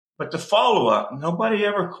But the follow-up, nobody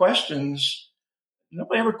ever questions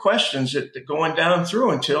it going down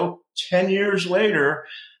through until 10 years later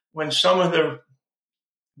when some of the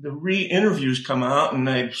re-interviews come out and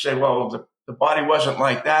they say, well, the body wasn't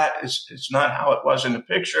like that. It's not how it was in the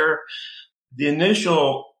picture. The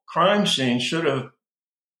initial crime scene should have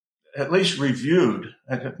at least reviewed,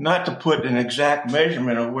 not to put an exact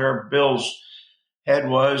measurement of where Bill's head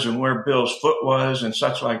was and where Bill's foot was and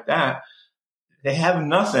such like that. They have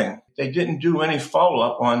nothing. They didn't do any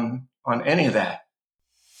follow-up on any of that.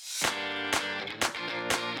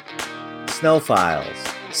 Snow Files,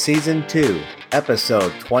 Season 2,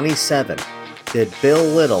 Episode 27. Did Bill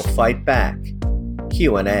Little Fight Back?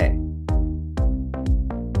 Q&A.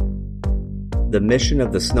 The mission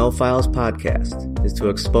of the Snow Files podcast is to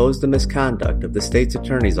expose the misconduct of the state's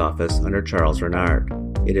attorney's office under Charles Renard.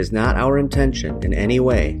 It is not our intention in any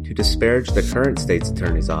way to disparage the current state's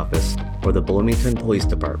attorney's office or the Bloomington Police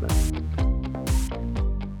Department.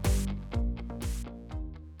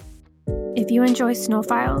 If you enjoy Snow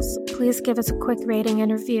Files, please give us a quick rating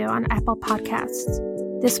and review on Apple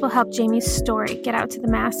Podcasts. This will help Jamie's story get out to the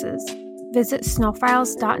masses. Visit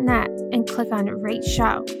snowfiles.net and click on Rate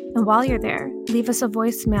Show. And while you're there, leave us a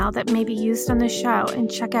voicemail that may be used on the show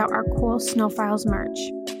and check out our cool Snow Files merch.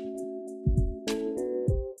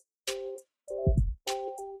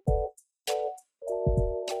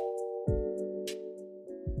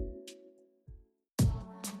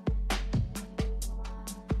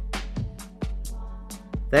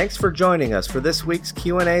 Thanks for joining us for this week's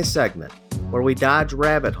Q&A segment, where we dodge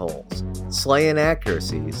rabbit holes, slay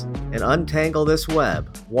inaccuracies, and untangle this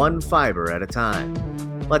web one fiber at a time.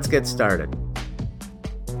 Let's get started.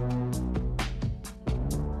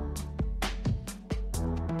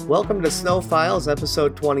 Welcome to Snow Files,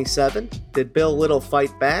 Episode 27, Did Bill Little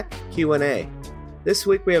Fight Back? Q&A. This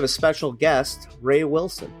week we have a special guest, Ray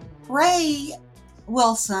Wilson. Ray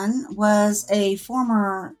Wilson was a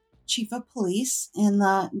former chief of police in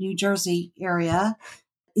the New Jersey area.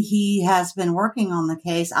 He has been working on the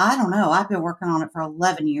case. I don't know. I've been working on it for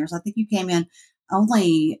 11 years. I think you came in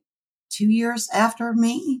only 2 years after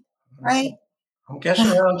me, right? I'm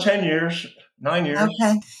guessing around 10 years, 9 years.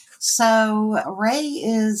 Okay. So Ray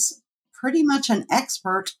is pretty much an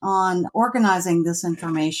expert on organizing this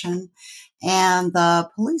information and the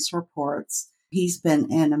police reports. He's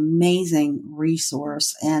been an amazing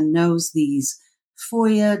resource and knows these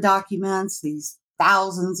FOIA documents, these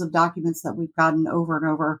thousands of documents that we've gotten over and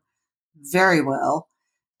over very well.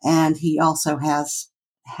 And he also has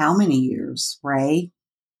how many years, Ray,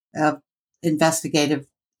 of investigative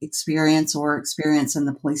experience or experience in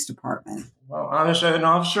the police department? Well, I was an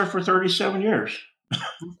officer for 37 years.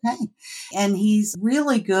 Okay. And he's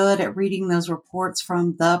really good at reading those reports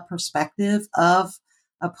from the perspective of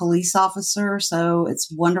a police officer. So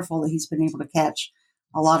it's wonderful that he's been able to catch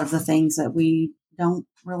a lot of the things that we don't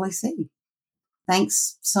really see.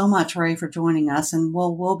 Thanks so much, Ray, for joining us. And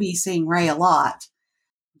we'll be seeing Ray a lot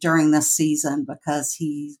during this season because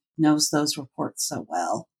he knows those reports so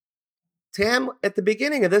well. Tam, at the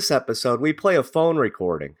beginning of this episode, we play a phone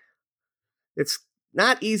recording. It's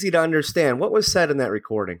not easy to understand. What was said in that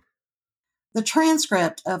recording? The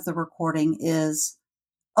transcript of the recording is,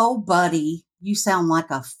 "Oh, buddy, you sound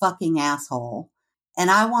like a fucking asshole.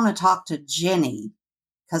 And I want to talk to Jenny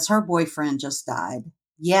because her boyfriend just died.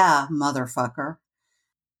 Yeah, motherfucker."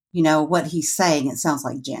 You know, what he's saying, it sounds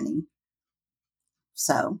like Jenny.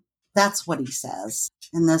 So that's what he says.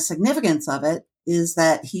 And the significance of it is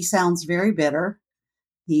that he sounds very bitter.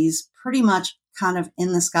 He's pretty much kind of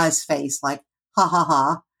in this guy's face, like, ha ha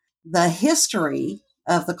ha. The history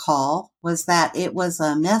of the call was that it was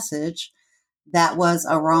a message that was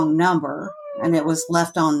a wrong number, and it was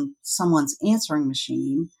left on someone's answering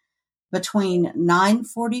machine between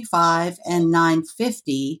 9:45 and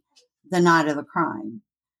 9:50 the night of the crime.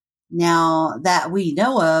 Now, that we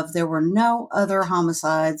know of, there were no other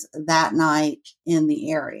homicides that night in the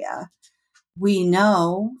area. We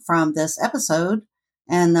know from this episode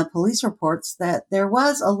and the police reports that there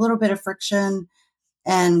was a little bit of friction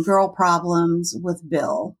and girl problems with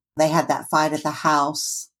Bill. They had that fight at the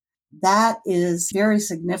house. That is very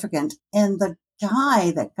significant. And the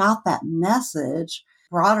guy that got that message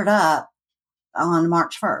brought it up on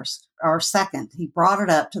March 1st or 2nd. He brought it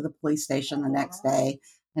up to the police station the next day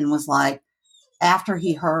and was like, after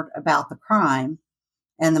he heard about the crime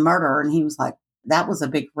and the murder, and he was like, that was a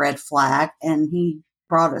big red flag. And he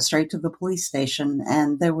brought it straight to the police station,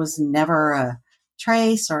 and there was never a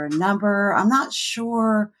trace or a number. I'm not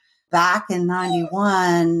sure back in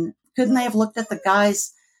 91, couldn't they have looked at the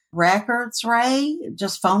guy's records, Ray,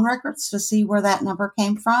 just phone records to see where that number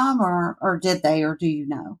came from, or did they, or do you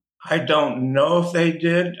know? I don't know if they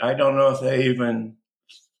did. I don't know if they even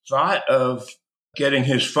thought of getting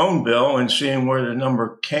his phone bill and seeing where the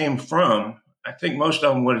number came from. I think most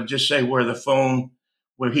of them would just say where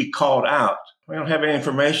he called out. We don't have any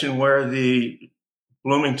information where the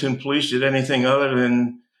Bloomington police did anything other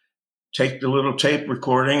than take the little tape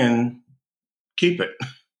recording and keep it.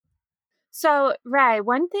 So, Ray,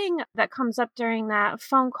 one thing that comes up during that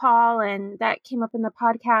phone call and that came up in the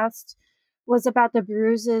podcast was about the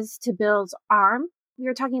bruises to Bill's arm. We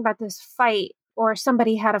were talking about this fight, or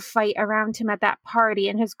somebody had a fight around him at that party,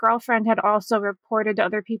 and his girlfriend had also reported to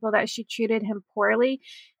other people that she treated him poorly.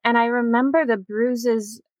 And I remember the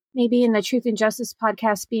bruises, maybe in the Truth and Justice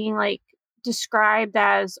podcast, being like described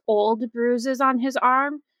as old bruises on his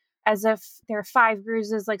arm, as if there are 5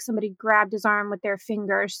 bruises, like somebody grabbed his arm with their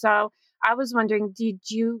fingers. So I was wondering, did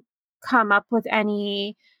you come up with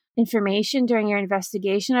any information during your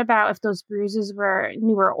investigation about if those bruises were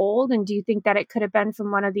new or old? And do you think that it could have been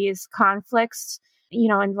from one of these conflicts,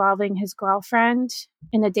 involving his girlfriend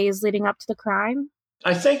in the days leading up to the crime?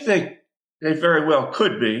 I think they very well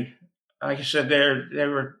could be. Like I said, they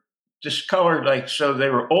were discolored, so they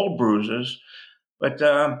were old bruises. But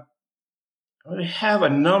we have a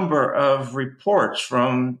number of reports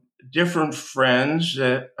from different friends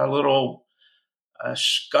that a little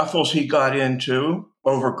scuffles he got into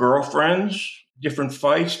over girlfriends, different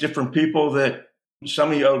fights, different people that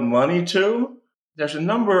somebody owed money to. There's a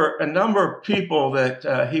number of people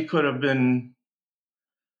that he could have been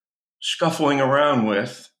scuffling around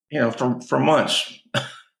with, for months.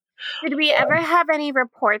 Did we ever have any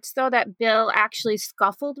reports, though, that Bill actually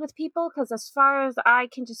scuffled with people? Because as far as I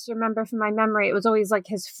can just remember from my memory, it was always like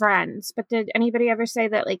his friends. But did anybody ever say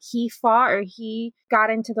that he fought or he got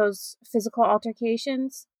into those physical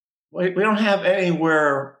altercations? We don't have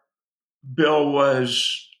anywhere Bill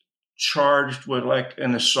was charged with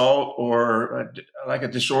an assault or a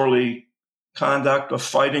disorderly conduct of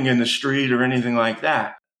fighting in the street or anything like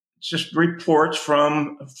that. It's just reports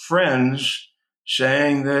from friends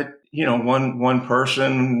saying that, one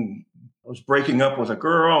person was breaking up with a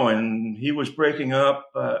girl and he was breaking up.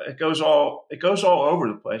 It goes all over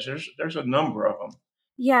the place. There's a number of them.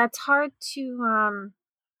 Yeah, it's hard to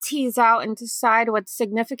tease out and decide what's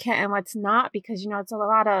significant and what's not, because, it's a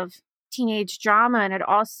lot of teenage drama and it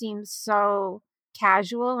all seems so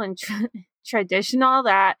casual and traditional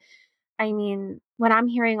that, when I'm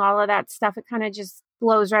hearing all of that stuff, it kind of just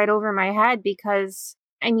blows right over my head, because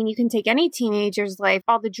you can take any teenager's life,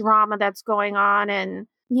 all the drama that's going on, and,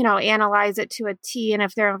 analyze it to a T. And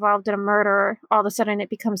if they're involved in a murder, all of a sudden it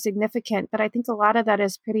becomes significant. But I think a lot of that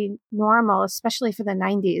is pretty normal, especially for the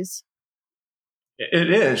 90s.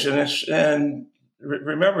 It is. And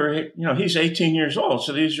remember, he's 18 years old.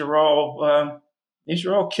 So these are all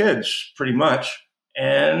kids pretty much.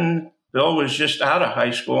 And Bill was just out of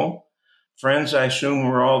high school. Friends, I assume,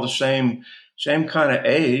 were all the same kind of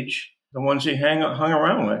age, the ones he hung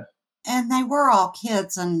around with. And they were all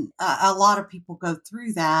kids, and a lot of people go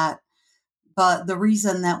through that. But the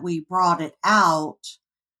reason that we brought it out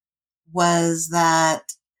was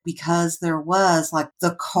that because there was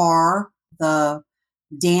the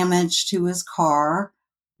damage to his car,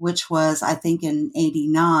 which was, I think, in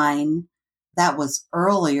 89. That was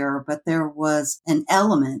earlier, but there was an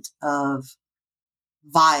element of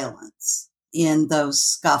violence in those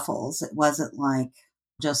scuffles. It wasn't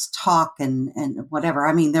just talk and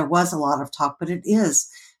whatever. There was a lot of talk, but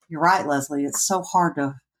you're right, Leslie, it's so hard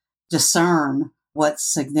to discern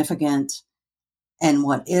what's significant and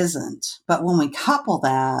what isn't. But when we couple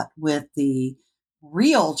that with the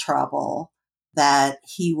real trouble that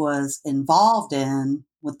he was involved in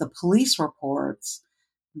with the police reports,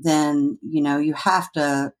 then, you have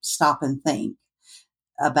to stop and think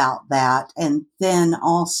about that. And then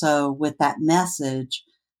also with that message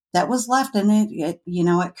that was left in it,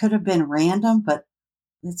 it could have been random, but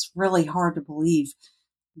it's really hard to believe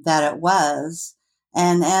that it was.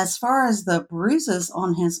 And as far as the bruises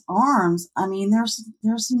on his arms,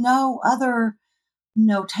 there's no other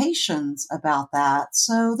notations about that.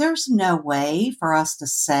 So there's no way for us to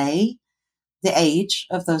say the age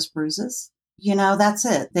of those bruises. That's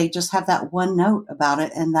it. They just have that one note about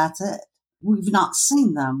it, and that's it. We've not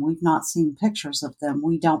seen them. We've not seen pictures of them.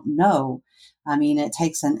 We don't know. It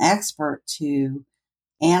takes an expert to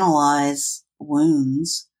analyze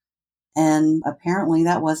wounds, and apparently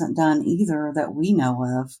that wasn't done either that we know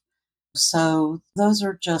of. So those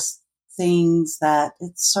are just things that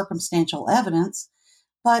it's circumstantial evidence,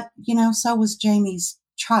 but, so was Jamie's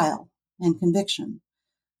trial and conviction.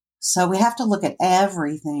 So we have to look at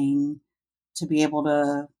everything to be able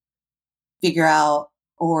to figure out,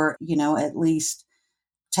 or, at least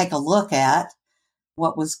take a look at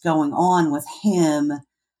what was going on with him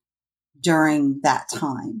during that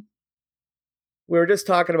time. We were just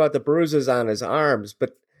talking about the bruises on his arms,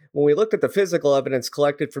 but when we looked at the physical evidence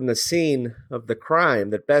collected from the scene of the crime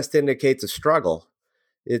that best indicates a struggle,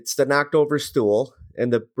 it's the knocked over stool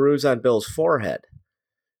and the bruise on Bill's forehead.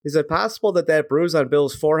 Is it possible that that bruise on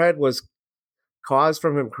Bill's forehead was caused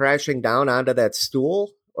from him crashing down onto that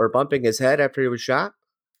stool or bumping his head after he was shot?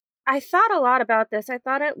 I thought a lot about this. I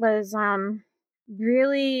thought it was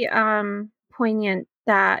really poignant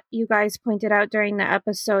that you guys pointed out during the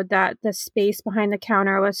episode that the space behind the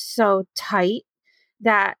counter was so tight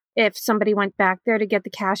that if somebody went back there to get the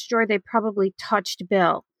cash drawer, they probably touched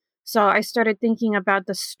Bill. So I started thinking about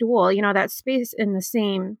the stool, that space in the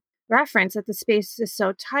same reference, that the space is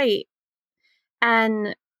so tight.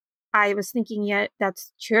 And I was thinking, yeah,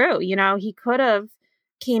 that's true. He could have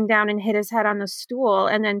came down and hit his head on the stool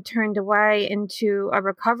and then turned away into a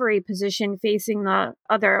recovery position facing the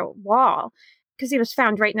other wall because he was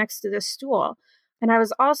found right next to the stool. And I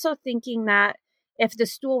was also thinking that if the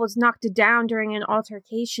stool was knocked down during an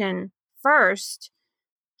altercation first,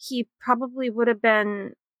 he probably would have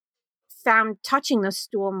been found touching the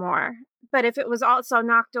stool more. But if it was also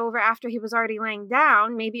knocked over after he was already laying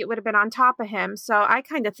down, maybe it would have been on top of him. So I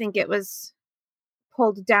kind of think it was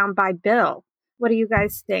pulled down by Bill. What do you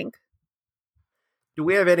guys think? Do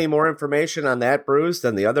we have any more information on that bruise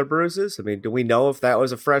than the other bruises? I mean, do we know if that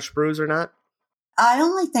was a fresh bruise or not? I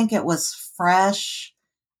only think it was fresh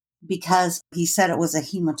because he said it was a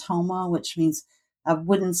hematoma, which means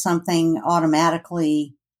wouldn't something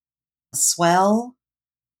automatically swell?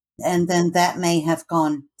 And then that may have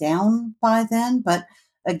gone down by then. But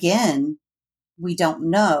again, we don't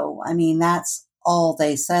know. I mean, that's all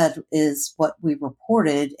they said is what we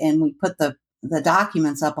reported. And we put the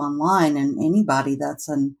documents up online, and anybody that's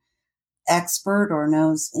an expert or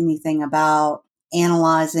knows anything about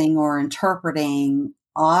analyzing or interpreting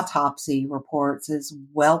autopsy reports is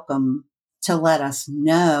welcome to let us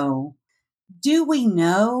know. Do we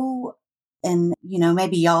know, and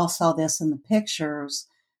maybe y'all saw this in the pictures,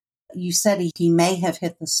 you said he may have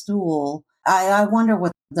hit the stool. I wonder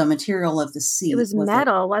what the material of the seat was. It was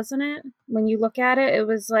metal, wasn't it? When you look at it, it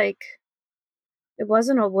was like, it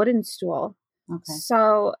wasn't a wooden stool. Okay.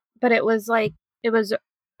 So, but it was a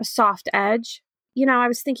soft edge. I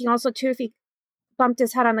was thinking also too, if he bumped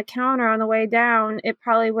his head on the counter on the way down, it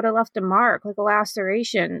probably would have left a mark, like a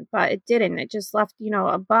laceration, but it didn't. It just left,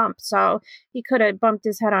 a bump. So he could have bumped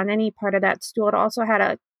his head on any part of that stool. It also had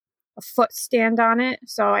a foot stand on it.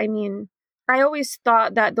 So, I mean, I always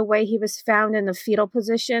thought that the way he was found in the fetal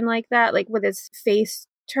position like that, like with his face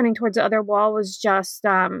turning towards the other wall, was just,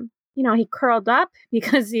 he curled up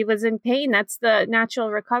because he was in pain. That's the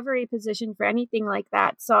natural recovery position for anything like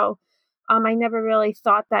that. So I never really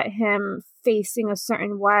thought that him facing a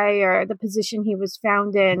certain way or the position he was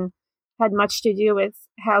found in had much to do with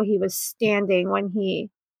how he was standing when he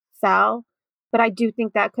fell. But I do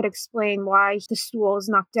think that could explain why the stool is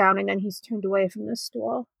knocked down and then he's turned away from the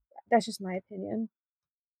stool. That's just my opinion.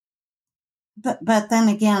 But then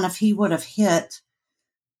again, if he would have hit,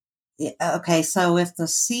 okay, so if the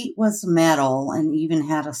seat was metal and even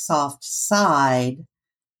had a soft side,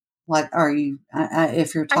 like,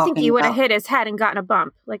 if you're talking, I think he would have hit his head and gotten a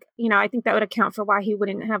bump. Like, I think that would account for why he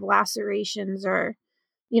wouldn't have lacerations or,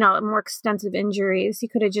 more extensive injuries. He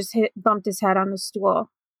could have just bumped his head on the stool.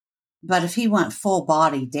 But if he went full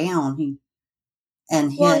body down,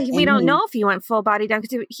 we don't know if he went full body down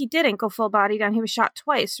because he didn't go full body down. He was shot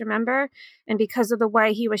twice, remember? And because of the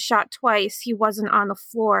way he was shot twice, he wasn't on the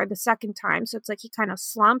floor the second time. So it's like he kind of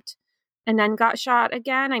slumped and then got shot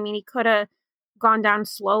again. I mean, he could have gone down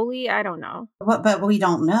slowly. I don't know. But we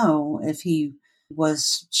don't know if he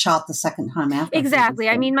was shot the second time after. Exactly.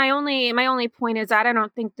 I mean, my only point is that I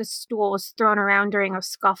don't think the stool was thrown around during a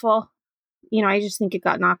scuffle. I just think it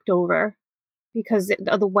got knocked over because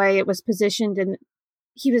of the way it was positioned, and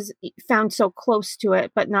he was found so close to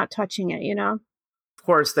it, but not touching it, Of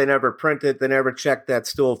course, they never checked that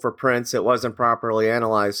stool for prints. It wasn't properly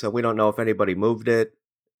analyzed, so we don't know if anybody moved it.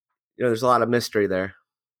 There's a lot of mystery there.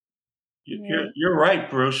 You're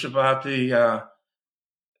right, Bruce, about the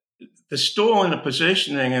stool and the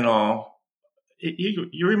positioning and all.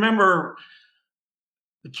 You remember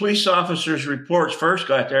the police officer's reports first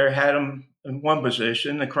got there, had him in one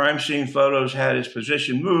position. The crime scene photos had his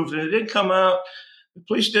position moved, and it didn't come out. The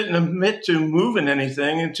police didn't admit to moving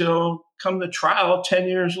anything until come the trial 10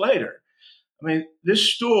 years later. I mean,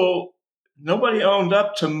 this stool, nobody owned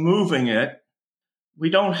up to moving it. We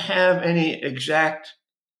don't have any exact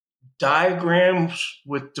diagrams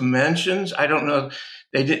with dimensions. I don't know.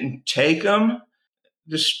 They didn't take them.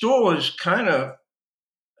 the stool is kind of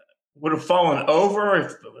would have fallen over.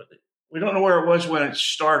 If we don't know where it was when it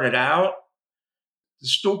started out. The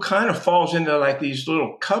stool kind of falls into like these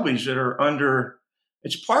little cubbies that are under.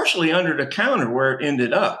 It's partially under the counter where it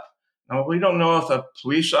ended up. Now, we don't know if a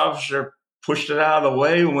police officer pushed it out of the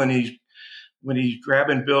way when he's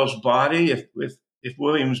grabbing Bill's body. If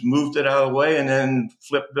Williams moved it out of the way and then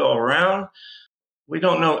flipped Bill around, we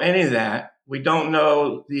don't know any of that. We don't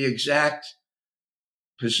know the exact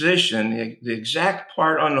position, the exact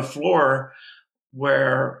part on the floor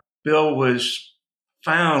where Bill was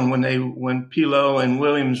found when Pilo and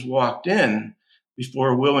Williams walked in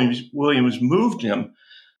before Williams moved him.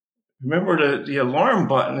 Remember, the alarm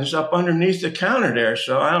button is up underneath the counter there.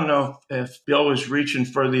 So I don't know if Bill was reaching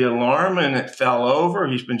for the alarm and it fell over.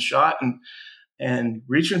 He's been shot and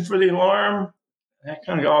reaching for the alarm. That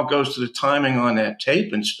kind of all goes to the timing on that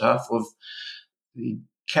tape and stuff of the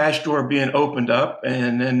cash door being opened up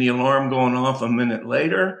and then the alarm going off a minute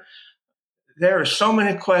later. There are so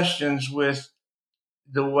many questions with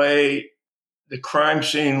the way the crime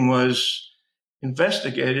scene was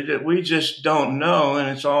investigated that we just don't know. And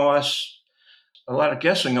it's all a lot of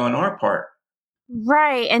guessing on our part.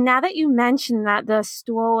 Right. And now that you mentioned that the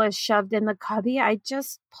stool was shoved in the cubby, I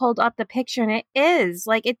just pulled up the picture and it is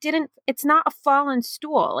like it's not a fallen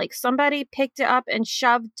stool. Like somebody picked it up and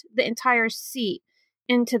shoved the entire seat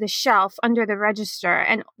into the shelf under the register.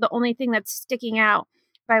 And the only thing that's sticking out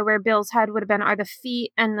by where Bill's head would have been are the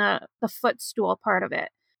feet and the footstool part of it.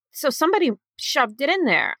 So somebody shoved it in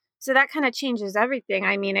there. So that kind of changes everything.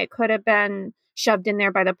 I mean, it could have been shoved in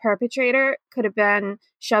there by the perpetrator, could have been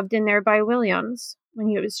shoved in there by Williams when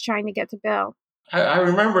he was trying to get to Bill. I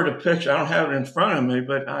remember the picture. I don't have it in front of me,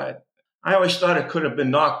 but I always thought it could have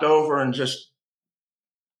been knocked over and just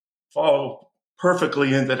fall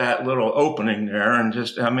perfectly into that little opening there. And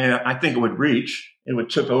just, I mean, I think it would reach. It would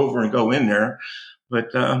tip over and go in there.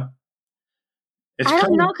 But I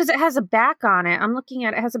don't know because it has a back on it. I'm looking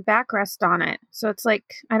at it. It has a backrest on it. So it's like,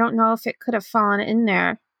 I don't know if it could have fallen in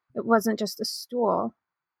there. It wasn't just a stool.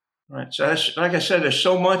 Right. So like I said, there's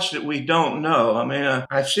so much that we don't know. I mean,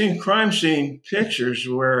 I've seen crime scene pictures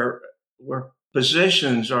where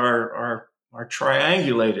positions are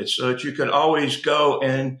triangulated so that you could always go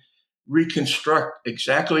and reconstruct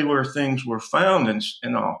exactly where things were found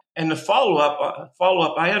and all. And the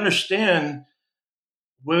follow-up, I understand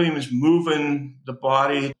Williams moving the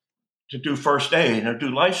body to do first aid or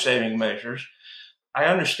do life-saving measures. I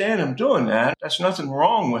understand him doing that. That's nothing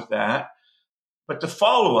wrong with that. But the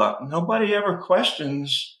follow-up, nobody ever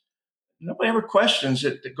questions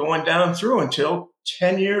it going down through until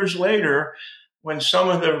 10 years later when some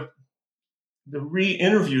of the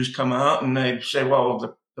re-interviews come out and they say, well,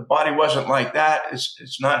 the body wasn't like that.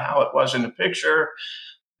 It's not how it was in the picture.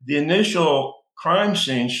 The initial crime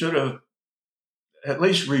scene should have at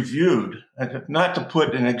least reviewed, not to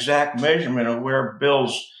put an exact measurement of where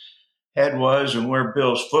Bill's head was and where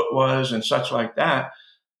Bill's foot was and such like that.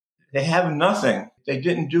 They have nothing. They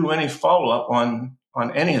didn't do any follow-up on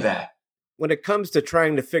any of that. When it comes to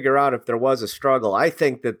trying to figure out if there was a struggle, I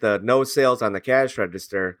think that the no sales on the cash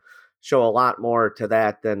register show a lot more to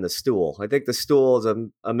that than the stool. I think the stool is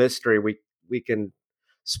a mystery. We can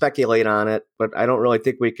speculate on it, but I don't really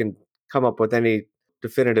think we can come up with any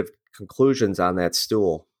definitive conclusions on that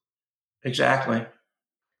stool. Exactly.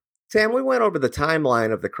 Sam, we went over the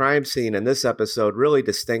timeline of the crime scene in this episode really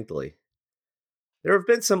distinctly. There have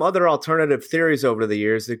been some other alternative theories over the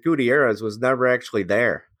years that Gutierrez was never actually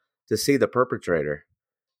there to see the perpetrator.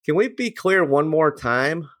 Can we be clear one more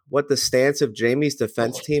time what the stance of Jamie's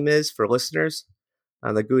defense team is for listeners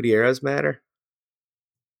on the Gutierrez matter?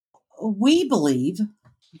 We believe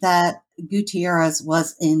that Gutierrez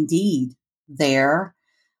was indeed there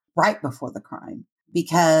right before the crime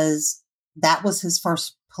because that was his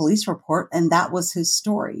first police report and that was his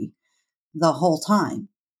story the whole time.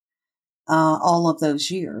 All of those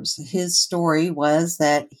years. His story was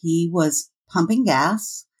that he was pumping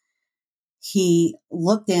gas. He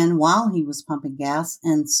looked in while he was pumping gas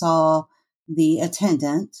and saw the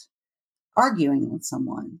attendant arguing with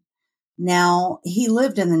someone. Now, he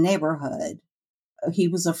lived in the neighborhood. He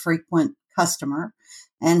was a frequent customer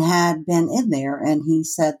and had been in there, and he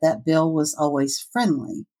said that Bill was always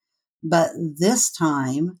friendly. But this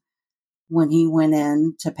time, when he went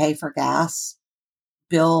in to pay for gas,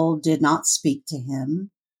 Bill did not speak to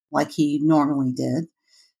him like he normally did.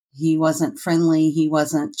 He wasn't friendly. He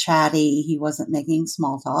wasn't chatty. He wasn't making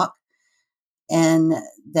small talk. And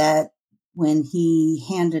that when he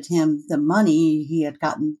handed him the money, he had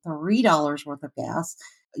gotten $3 worth of gas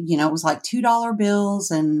it was like $2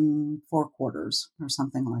 bills and 4 quarters or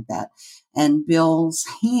something like that. And Bill's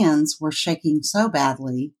hands were shaking so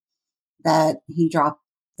badly that he dropped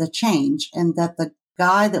the change, and that the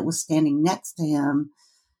guy that was standing next to him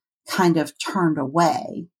kind of turned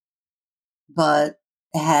away, but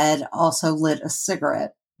had also lit a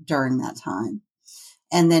cigarette during that time.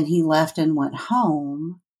 And then he left and went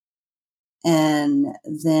home. And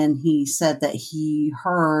then he said that he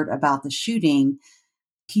heard about the shooting.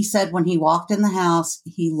 He said when he walked in the house,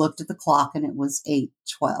 he looked at the clock and it was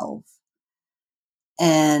 8:12.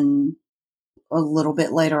 And a little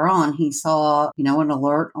bit later on, he saw, an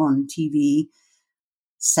alert on TV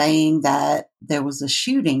saying that there was a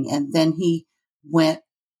shooting. And then he went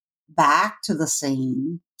back to the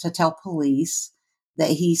scene to tell police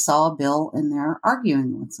that he saw Bill in there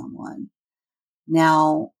arguing with someone.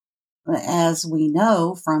 Now, as we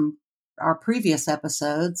know from our previous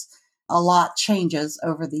episodes, a lot changes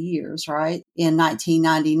over the years, right? In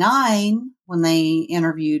 1999, when they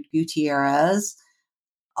interviewed Gutierrez,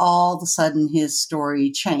 all of a sudden his story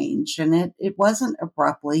changed, and it wasn't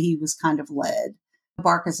abruptly. He was kind of led.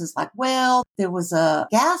 Barkas is like, well, there was a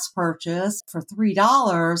gas purchase for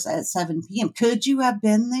 $3 at 7 p.m. Could you have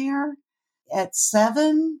been there at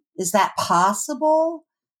 7? Is that possible?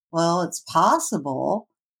 Well, it's possible.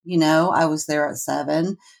 I was there at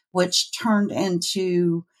 7, which turned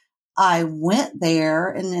into I went there,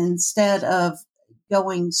 and instead of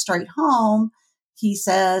going straight home, he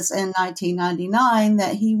says in 1999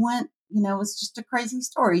 that he went, it's just a crazy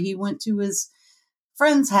story. He went to his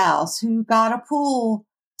friend's house who got a pool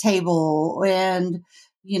table, and,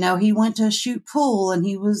 he went to shoot pool, and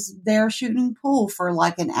he was there shooting pool for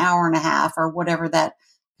like an hour and a half or whatever that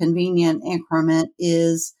convenient increment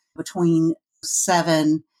is between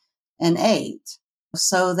 7 and 8.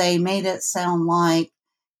 So they made it sound like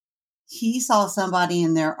he saw somebody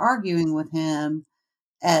in there arguing with him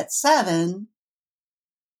at 7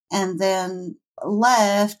 and then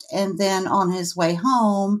left. And then on his way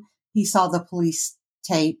home, he saw the police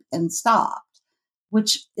tape and stopped,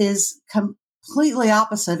 which is completely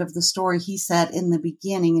opposite of the story he said in the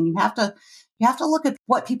beginning. And you have to look at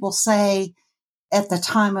what people say at the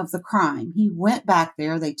time of the crime. He went back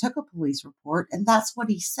there, they took a police report, and that's what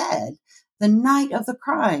he said. The night of the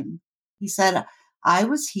crime, he said, I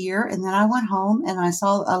was here, and then I went home and I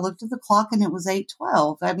looked at the clock and it was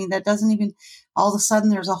 8:12. I mean, that doesn't even, all of a sudden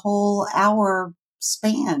there's a whole hour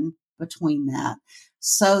span between that.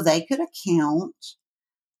 So they could account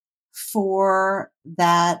for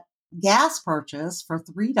that gas purchase for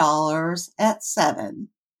 $3 at 7.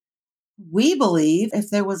 We believe if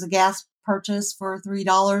there was a gas purchase for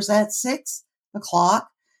 $3 at 6 o'clock,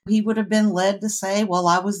 he would have been led to say, well,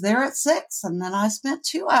 I was there at 6 and then I spent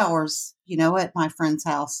 2 hours, at my friend's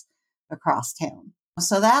house across town.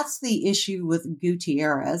 So that's the issue with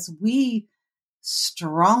Gutierrez. We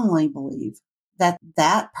strongly believe that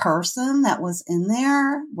that person that was in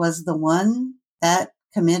there was the one that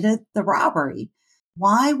committed the robbery.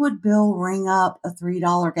 Why would Bill ring up a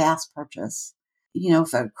 $3 gas purchase?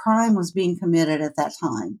 If a crime was being committed at that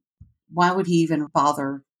time, why would he even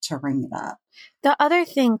bother to ring it up? The other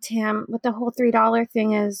thing, Tam, with the whole $3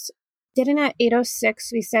 thing is, didn't at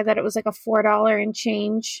 8:06 we said that it was like a $4 and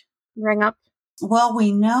change ring up? Well,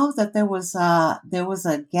 we know that there was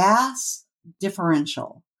a gas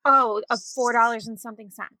differential. Oh, of $4 and something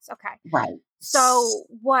cents. Okay. Right. So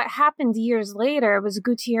what happened years later was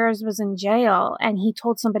Gutierrez was in jail and he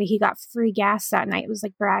told somebody he got free gas that night. It was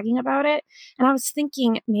like bragging about it. And I was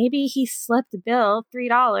thinking maybe he slipped Bill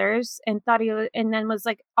 $3 and thought and then was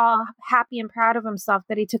like all happy and proud of himself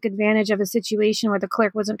that he took advantage of a situation where the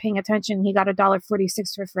clerk wasn't paying attention. He got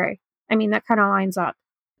 $1.46 for free. I mean, that kind of lines up.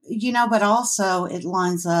 But also it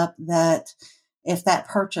lines up that if that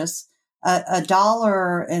purchase, a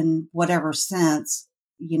dollar and whatever cents,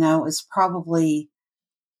 is probably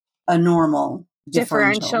a normal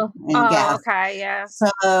differential in gas. Okay, yeah.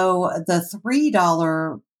 So the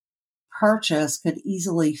 $3 purchase could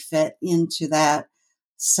easily fit into that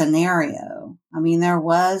scenario. I mean, there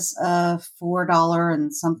was a $4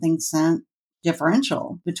 and something cent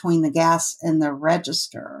differential between the gas and the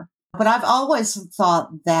register. But I've always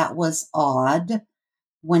thought that was odd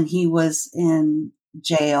when he was in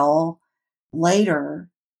jail later.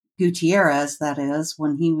 Gutierrez, that is,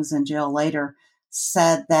 when he was in jail later,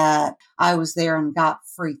 said that I was there and got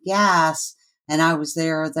free gas and I was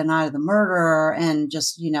there the night of the murder and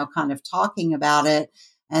just, kind of talking about it.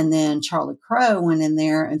 And then Charlie Crow went in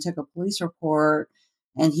there and took a police report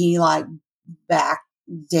and he backed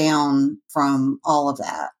down from all of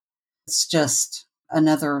that. It's just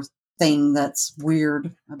another thing that's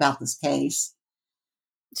weird about this case.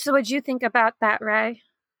 So what'd you think about that, Ray?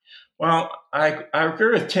 Well, I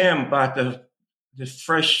agree with Tim about the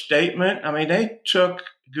fresh statement. I mean, they took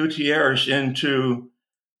Gutierrez into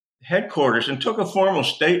headquarters and took a formal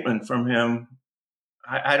statement from him.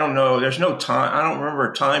 I don't know. There's no time. I don't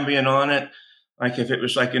remember a time being on it, like if it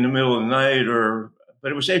was like in the middle of the night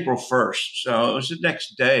but it was April 1st. So it was the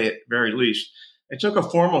next day at the very least. They took a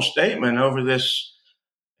formal statement over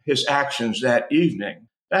his actions that evening.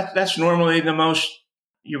 That's normally the most,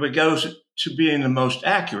 you would go to being the most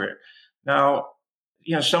accurate. Now,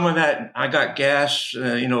 some of that, I got gas,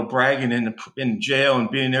 bragging in jail and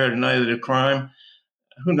being there the night of the crime.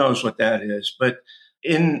 Who knows what that is? But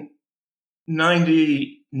in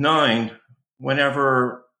 99,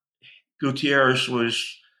 whenever Gutierrez was,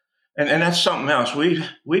 and that's something else. We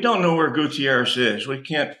don't know where Gutierrez is. We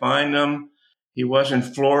can't find him. He was in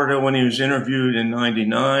Florida when he was interviewed in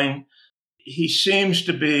 99. He seems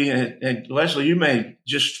to be, and Leslie, you may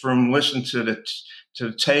just from listening to the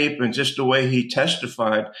tape and just the way he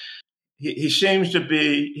testified, he seems to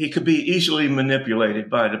be, he could be easily manipulated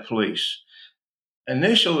by the police.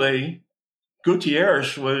 Initially,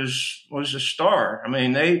 Gutierrez was a star. I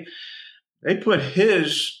mean, they put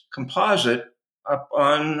his composite up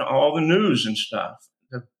on all the news and stuff.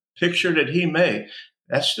 The picture that he made,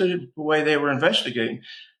 that's the way they were investigating.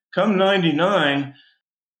 Come 99,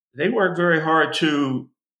 they worked very hard to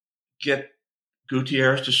get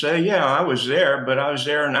Gutierrez to say, yeah, I was there, but I was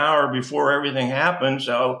there an hour before everything happened.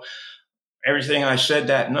 So everything I said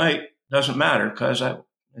that night doesn't matter because it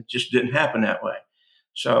just didn't happen that way.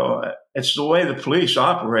 So it's the way the police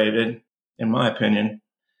operated, in my opinion.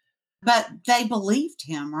 But they believed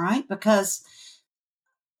him, right? Because,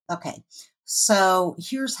 okay, so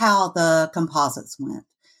here's how the composites went.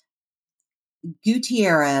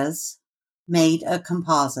 Gutierrez made a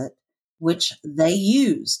composite, which they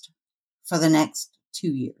used for the next 2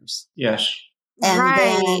 years. Yes.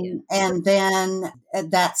 And then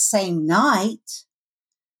that same night,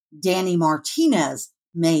 Danny Martinez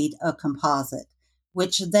made a composite,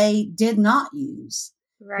 which they did not use,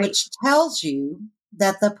 Right. which tells you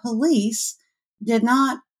that the police did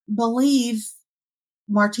not believe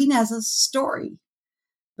Martinez's story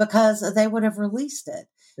because they would have released it.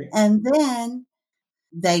 And then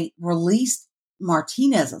they released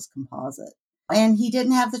Martinez's composite, and he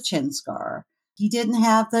didn't have the chin scar. He didn't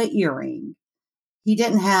have the earring. He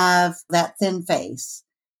didn't have that thin face.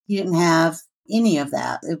 He didn't have any of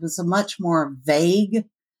that. It was a much more vague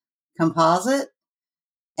composite,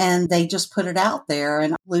 and they just put it out there.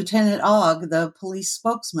 And Lieutenant Ogg, the police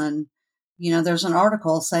spokesman, there's an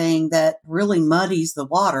article saying that really muddies the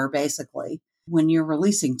water, basically, when you're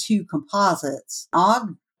releasing two composites.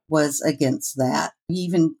 Ogg was against that. He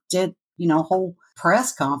even did, a whole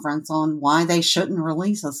press conference on why they shouldn't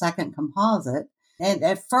release a second composite. And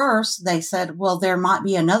at first they said, well, there might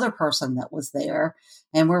be another person that was there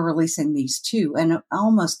and we're releasing these two. And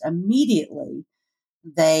almost immediately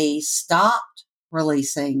they stopped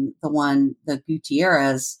releasing the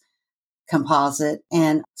Gutierrez composite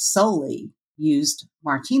and solely used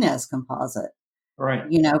Martinez composite. Right.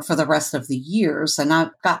 For the rest of the years. And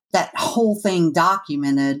I've got that whole thing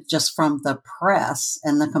documented just from the press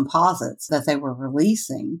and the composites that they were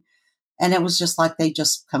releasing. And it was just like they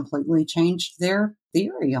just completely changed their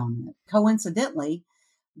theory on it. Coincidentally,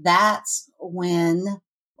 that's when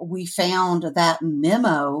we found that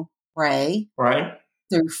memo, Ray, right,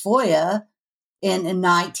 through FOIA in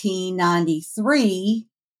 1993.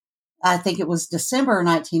 I think it was December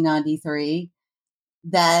 1993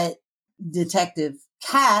 that Detective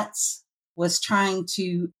Katz was trying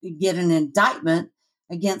to get an indictment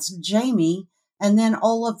against Jamie, and then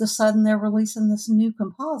all of a sudden they're releasing this new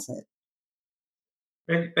composite.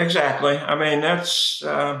 Exactly. I mean, that's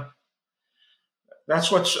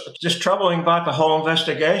what's just troubling about the whole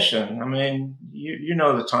investigation. I mean, you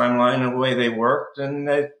know the timeline and the way they worked, and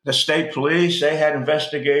the state police, they had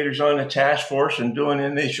investigators on the task force and doing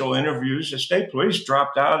initial interviews. The state police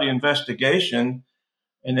dropped out of the investigation,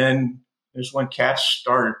 and then is when Katz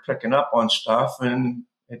started picking up on stuff, and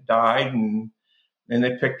it died, and then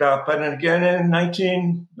they picked up, and again in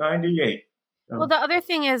 1998. Well, the other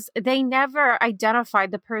thing is they never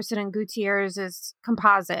identified the person in Gutierrez's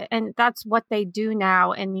composite, and that's what they do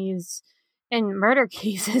now in murder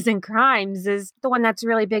cases and crimes. Is the one that's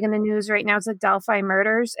really big in the news right now is the Delphi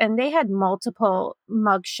murders, and they had multiple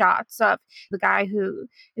mug shots of the guy who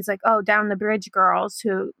is like, down the bridge girls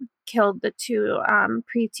who killed the two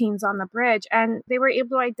preteens on the bridge, and they were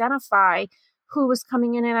able to identify who was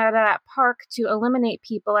coming in and out of that park to eliminate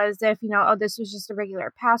people as if, oh, this was just a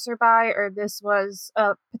regular passerby or this was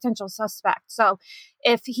a potential suspect. So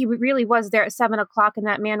if he really was there at 7 o'clock and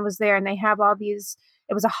that man was there and they have all these,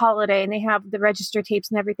 it was a holiday and they have the register tapes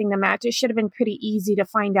and everything to match, it should have been pretty easy to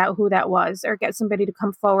find out who that was or get somebody to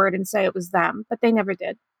come forward and say it was them, but they never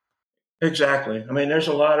did. Exactly. I mean, there's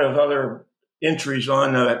a lot of other entries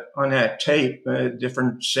on that tape,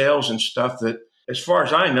 different sales and stuff that, as far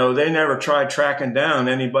as I know, they never tried tracking down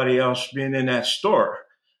anybody else being in that store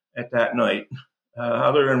at that night,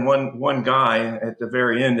 other than one guy at the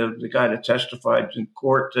very end, the guy that testified in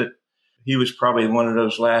court that he was probably one of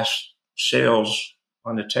those last sales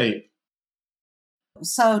on the tape.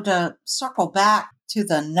 So to circle back to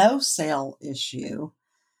the no sale issue,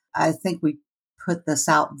 I think we put this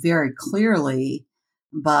out very clearly,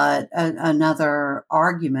 but another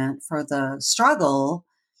argument for the struggle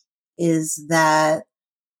is that,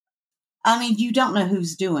 I mean, you don't know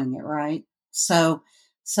who's doing it, right? So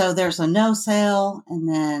there's a no sale and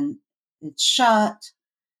then it's shut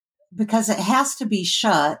because it has to be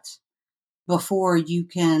shut before you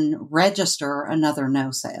can register another no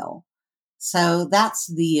sale. So that's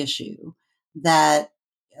the issue, that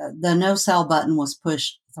the no sale button was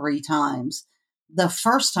pushed 3 times. The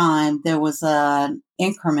first time there was an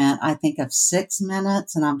increment, I think, of 6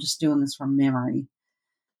 minutes, and I'm just doing this from memory.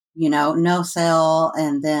 No sale,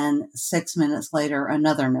 and then 6 minutes later,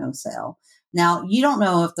 another no sale. Now, you don't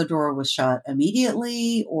know if the door was shut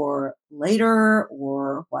immediately or later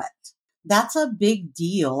or what. That's a big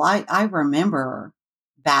deal. I remember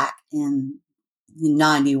back in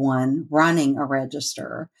 91 running a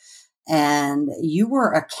register, and you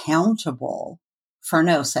were accountable for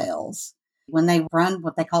no sales. When they run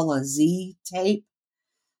what they call a Z tape,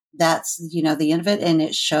 that's, the end of it, and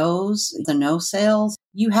it shows the no sales,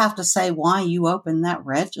 you have to say why you opened that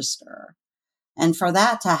register. And for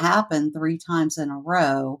that to happen 3 times in a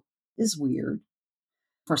row is weird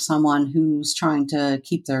for someone who's trying to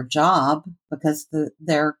keep their job, because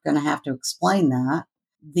they're going to have to explain that.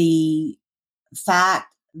 The fact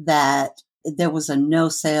that there was a no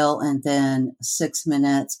sale and then 6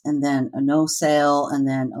 minutes and then a no sale and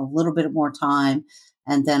then a little bit more time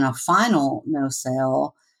and then a final no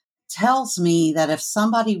sale tells me that if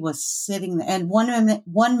somebody was sitting there, and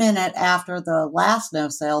 1 minute after the last no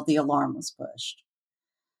sale, the alarm was pushed.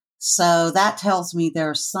 So that tells me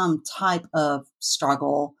there's some type of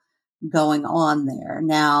struggle going on there.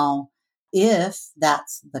 Now, if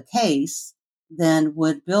that's the case, then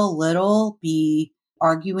would Bill Little be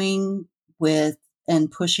arguing with and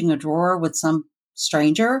pushing a drawer with some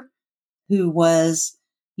stranger who was,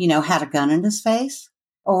 had a gun in his face?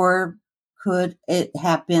 Or could it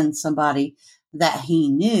have been somebody that he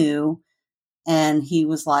knew and he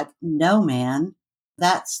was like, no, man,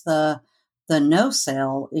 that's the no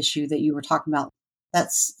sale issue that you were talking about.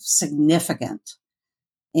 That's significant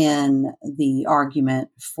in the argument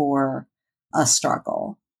for a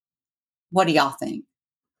struggle. What do y'all think?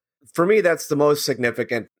 For me, that's the most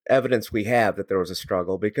significant evidence we have that there was a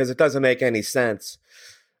struggle, because it doesn't make any sense.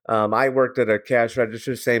 I worked at a cash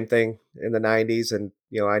register, same thing in the 90s. And,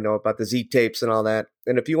 I know about the Z tapes and all that.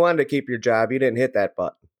 And if you wanted to keep your job, you didn't hit that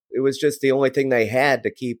button. It was just the only thing they had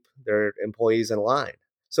to keep their employees in line.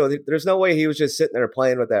 So there's no way he was just sitting there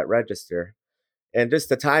playing with that register. And just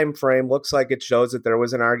the time frame looks like it shows that there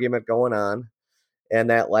was an argument going on. And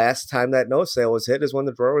that last time that no sale was hit is when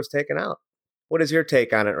the drawer was taken out. What is your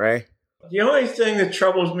take on it, Ray? The only thing that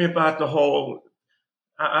troubles me about the whole,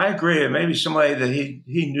 I agree, maybe somebody that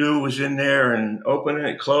he knew was in there and open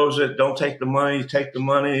it, close it, don't take the money,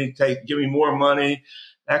 give me more money,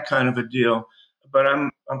 that kind of a deal. But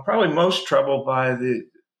I'm probably most troubled by the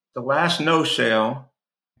last no sale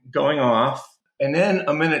going off, and then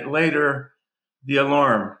a minute later, the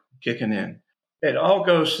alarm kicking in. It all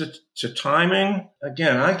goes to timing.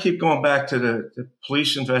 Again, I keep going back to the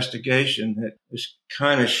police investigation that was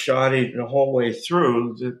kind of shoddy the whole way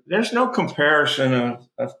through. There's no comparison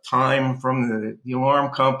of time from the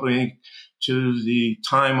alarm company to the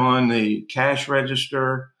time on the cash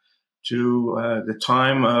register to the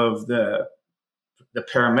time of the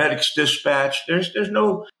paramedics dispatch. There's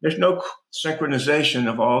no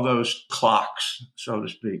synchronization of all those clocks, so to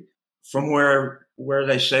speak. From where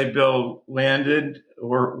they say Bill landed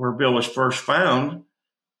or where Bill was first found,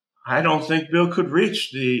 I don't think Bill could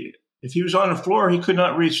reach if he was on the floor, he could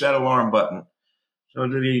not reach that alarm button. So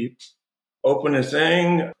did he open the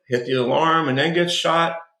thing, hit the alarm, and then get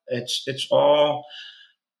shot? It's all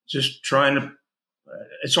just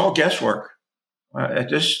it's all guesswork at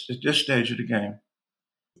this stage of the game.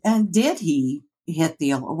 And did he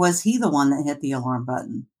was he the one that hit the alarm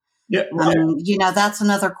button? Yeah, I right. mean, that's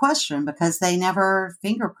another question because they never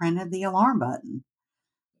fingerprinted the alarm button.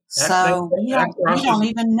 So That we don't crosses.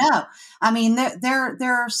 even know. I mean, there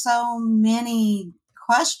are so many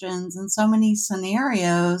questions and so many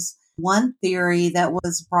scenarios. One theory that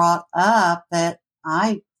was brought up that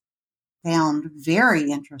I found very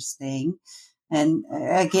interesting, and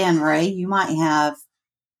again, Ray, you might have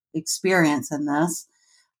experience in this,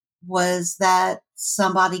 was that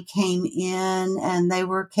somebody came in and they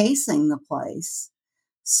were casing the place.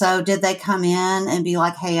 So did they come in and be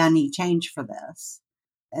like, hey, I need change for this?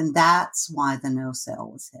 And that's why the no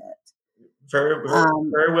sale was hit. Very,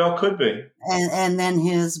 very well could be. And then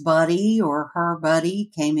his buddy or her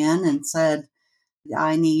buddy came in and said,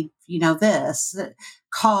 I need, this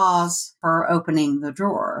cause for opening the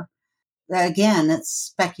drawer. Again, it's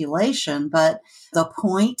speculation, but the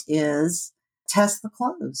point is test the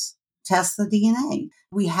clothes, test the DNA.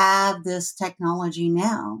 We have this technology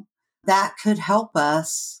now that could help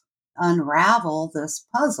us unravel this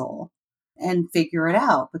puzzle and figure it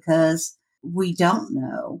out because we don't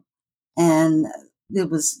know. And it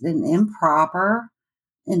was an improper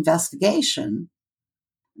investigation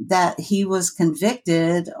that he was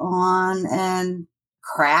convicted on and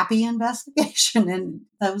crappy investigation. And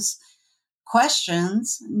those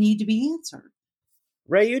questions need to be answered.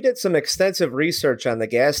 Ray, you did some extensive research on the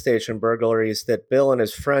gas station burglaries that Bill and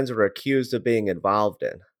his friends were accused of being involved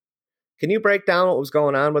in. Can you break down what was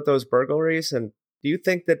going on with those burglaries? And do you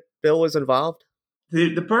think that Bill was involved?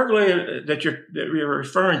 The burglary that you're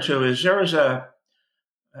referring to is there was and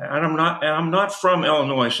I'm not from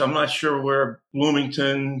Illinois, so I'm not sure where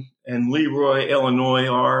Bloomington and Leroy, Illinois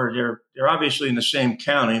are. They're obviously in the same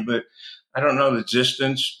county, but I don't know the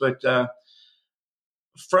distance. But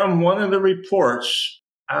from one of the reports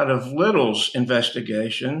out of Little's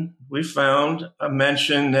investigation, we found a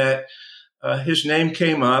mention that his name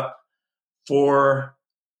came up for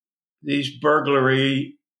these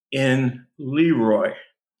burglary in Leroy.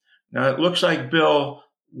 Now, it looks like Bill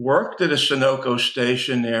worked at a Sunoco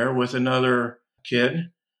station there with another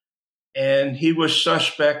kid, and he was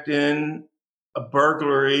suspect in a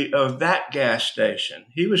burglary of that gas station.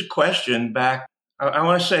 He was questioned back, I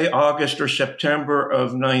want to say August or September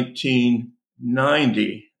of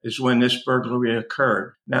 1990 is when this burglary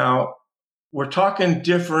occurred. Now, we're talking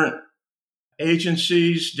different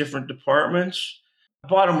agencies, different departments.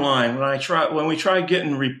 Bottom line, when we tried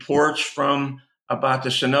getting reports from about the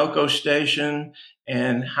Sunoco station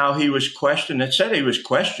and how he was questioned, it said he was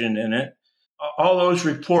questioned in it. All those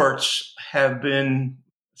reports have been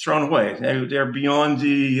thrown away. They're beyond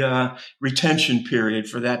the retention period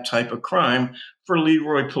for that type of crime for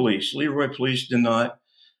Leroy Police. Leroy Police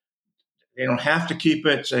they don't have to keep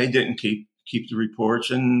it. So they didn't keep the reports.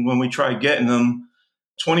 And when we tried getting them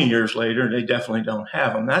 20 years later, they definitely don't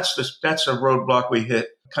have them. That's a roadblock we hit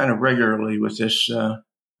kind of regularly with this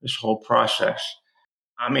whole process.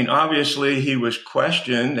 I mean, obviously he was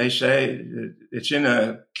questioned. They say it's in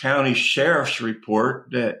a county sheriff's report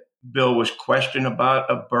that Bill was questioned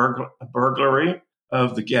about a burglary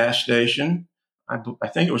of the gas station. I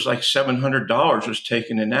think it was like $700 was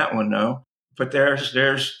taken in that one, though. But there's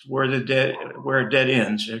where it dead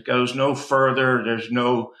ends. It goes no further.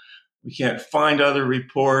 We can't find other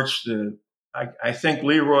reports. I think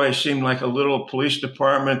Leroy seemed like a little police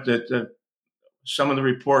department that some of the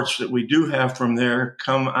reports that we do have from there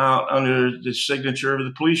come out under the signature of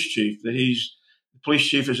the police chief. The police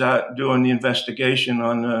chief is out doing the investigation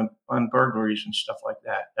on burglaries and stuff like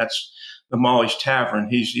that. That's the Molly's Tavern.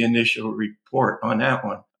 He's the initial report on that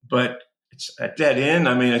one. But it's a dead end.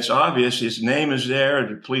 I mean, it's obvious. His name is there.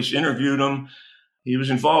 The police interviewed him. He was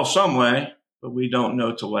involved some way, but we don't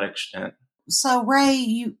know to what extent. So,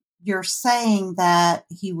 Ray, you're saying that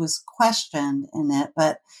he was questioned in it,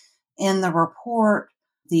 but in the report,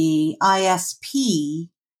 the ISP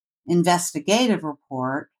investigative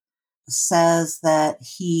report says that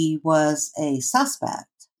he was a suspect.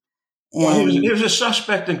 Well, he was a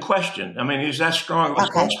suspect in question. I mean, he's that strong of a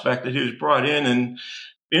suspect that he was brought in and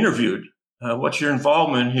interviewed. What's your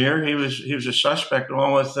involvement here? He was a suspect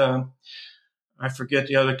along with, I forget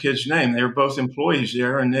the other kid's name. They were both employees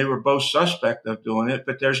there, and they were both suspect of doing it.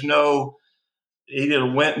 But he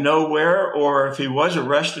either went nowhere, or if he was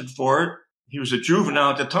arrested for it, he was a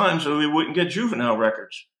juvenile at the time, so he wouldn't get juvenile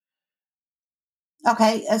records.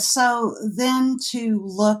 Okay, so then to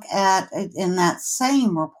look at in that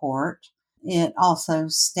same report, it also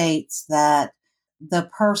states that the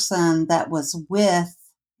person that was with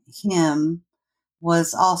him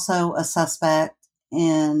was also a suspect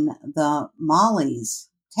in the Molly's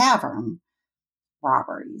Tavern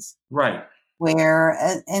robberies. Right. where,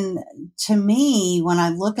 and to me, when I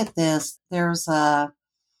look at this, there's a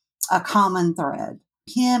common thread.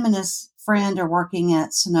 Him and his friend are working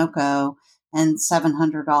at Sunoco, and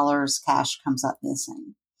 $700 cash comes up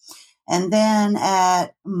missing. And then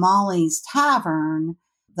at Molly's Tavern,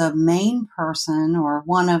 the main person, or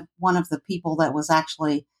one of the people that was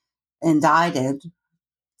actually indicted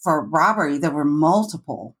for robbery, there were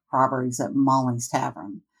multiple robberies at Molly's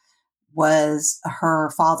Tavern, was her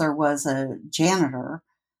father was a janitor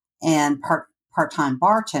and part-time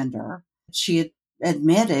bartender. She had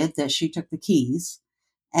admitted that she took the keys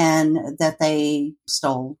and that they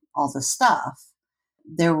stole all the stuff.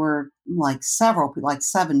 There were like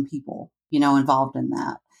 7 people, involved in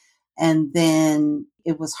that. And then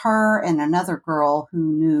it was her and another girl who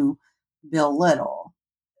knew Bill Little.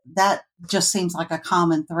 That just seems like a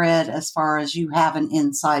common thread as far as you have an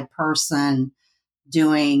inside person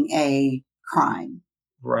doing a crime.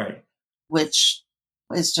 Right. Which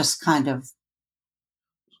is just kind of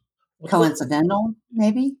coincidental,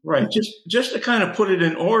 maybe? Right. Just to kind of put it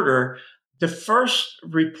in order, the first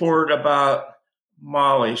report about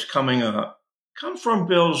Molly's coming up come from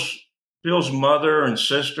Bill's mother and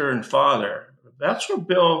sister and father. That's where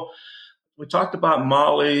we talked about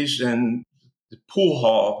Molly's and the pool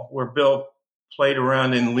hall where Bill played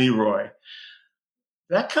around in Leroy.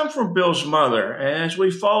 That come from Bill's mother. And as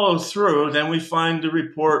we follow through, then we find the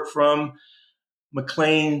report from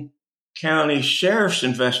McLean County Sheriff's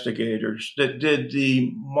investigators that did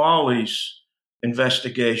the Molly's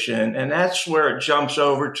investigation. And that's where it jumps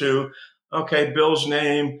over to, okay, Bill's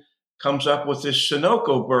name comes up with this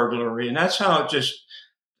Sunoco burglary. And that's how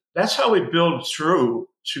we build through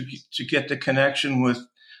to get the connection with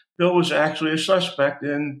Bill was actually a suspect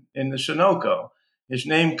in the Sunoco. His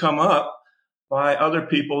name come up by other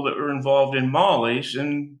people that were involved in Molly's,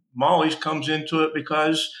 and Molly's comes into it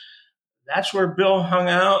because that's where Bill hung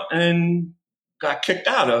out and got kicked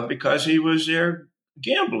out of because he was there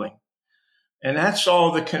gambling. And that's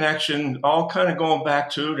all the connection, all kind of going back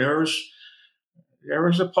to there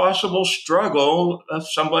was a possible struggle of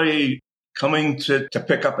somebody coming to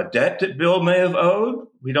pick up a debt that Bill may have owed.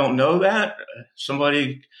 We don't know that.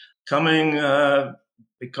 Somebody coming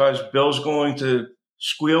because Bill's going to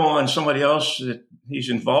squeal on somebody else that he's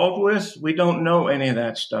involved with. We don't know any of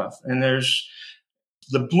that stuff. And there's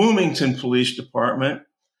the Bloomington Police Department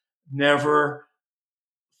never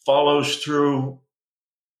follows through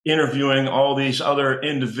interviewing all these other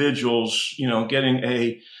individuals, getting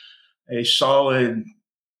a solid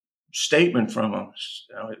statement from them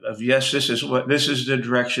of yes, this is the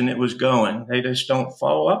direction it was going. They just don't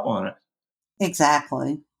follow up on it.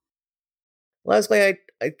 Exactly. Leslie,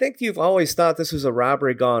 I think you've always thought this was a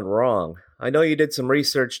robbery gone wrong. I know you did some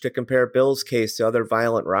research to compare Bill's case to other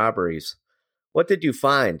violent robberies. What did you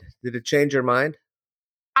find? Did it change your mind?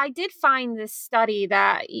 I did find this study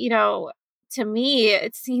that, to me,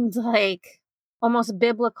 it seemed like almost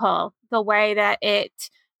biblical, the way that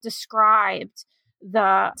it described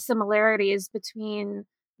the similarities between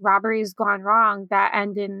robberies gone wrong that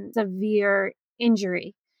end in severe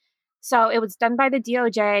injury. So it was done by the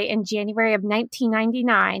DOJ in January of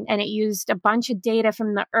 1999, and it used a bunch of data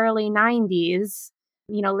from the early 90s,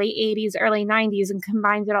 late 80s, early 90s, and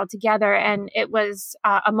combined it all together. And it was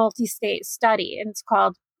a multi-state study, and it's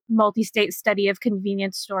called Multi-State Study of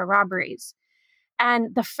Convenience Store Robberies.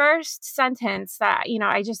 And the first sentence that,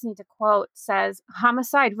 I just need to quote says,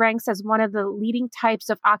 homicide ranks as one of the leading types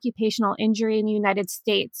of occupational injury in the United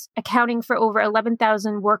States, accounting for over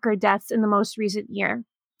 11,000 worker deaths in the most recent year.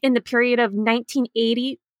 In the period of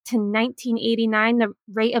 1980 to 1989, the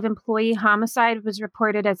rate of employee homicide was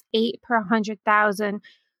reported as 8 per 100,000,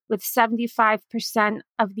 with 75%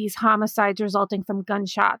 of these homicides resulting from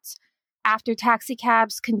gunshots. After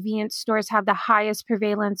taxicabs, convenience stores have the highest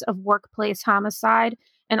prevalence of workplace homicide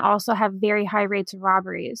and also have very high rates of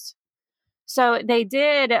robberies. So they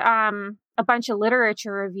did a bunch of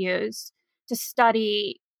literature reviews to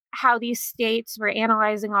study how these states were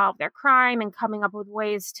analyzing all of their crime and coming up with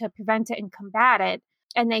ways to prevent it and combat it.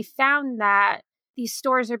 And they found that these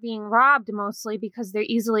stores are being robbed mostly because they're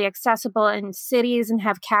easily accessible in cities and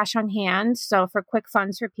have cash on hand. So for quick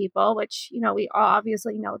funds for people, which, we all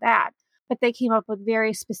obviously know that. But they came up with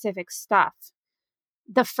very specific stuff.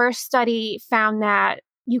 The first study found that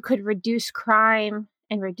you could reduce crime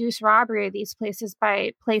and reduce robbery at these places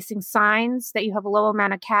by placing signs that you have a low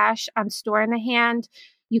amount of cash on store in the hand.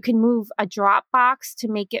 You can move a drop box to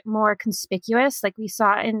make it more conspicuous. Like we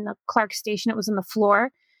saw in the Clark station, it was on the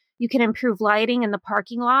floor. You can improve lighting in the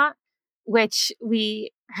parking lot, which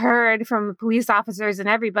we heard from police officers and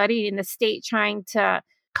everybody in the state trying to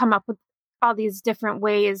come up with all these different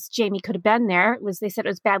ways Jamie could have been there. They said it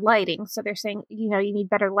was bad lighting. So they're saying, you need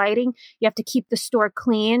better lighting. You have to keep the store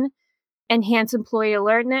clean, enhance employee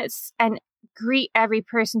alertness, and greet every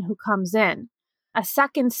person who comes in. A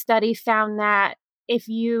second study found that if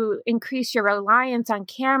you increase your reliance on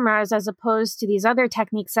cameras as opposed to these other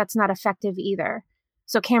techniques, that's not effective either.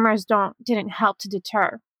 So cameras didn't help to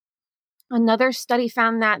deter. Another study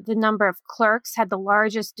found that the number of clerks had the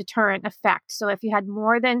largest deterrent effect. So if you had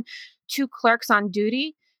more than 2 clerks on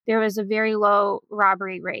duty, there was a very low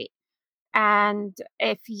robbery rate. And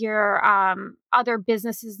if your other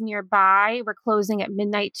businesses nearby were closing at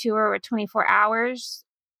midnight too, or 24 hours,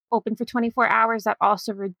 open for 24 hours, that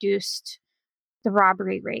also reduced the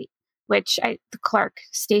robbery rate, which the Clark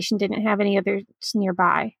station didn't have any others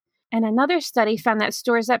nearby. And another study found that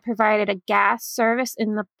stores that provided a gas service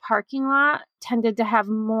in the parking lot tended to have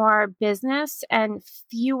more business and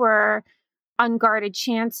fewer unguarded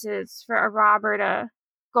chances for a robber to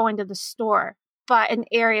go into the store. But in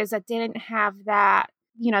areas that didn't have that,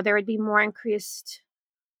 there would be more increased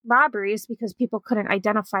robberies because people couldn't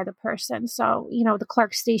identify the person. So, the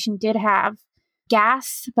Clark station did have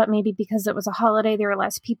gas, but maybe because it was a holiday, there were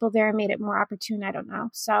less people there and made it more opportune. I don't know.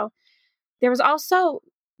 So there was also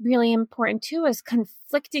really important too is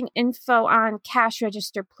conflicting info on cash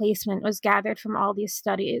register placement was gathered from all these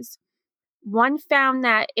studies. One found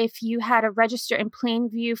that if you had a register in plain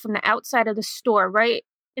view from the outside of the store, right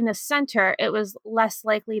in the center, it was less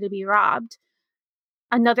likely to be robbed.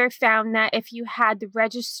 Another found that if you had the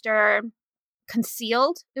register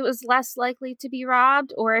concealed, it was less likely to be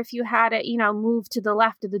robbed. Or if you had it, moved to the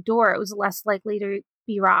left of the door, it was less likely to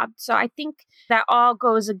be robbed. So I think that all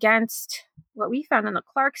goes against what we found in the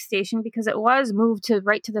Clark station because it was moved to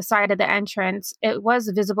right to the side of the entrance. It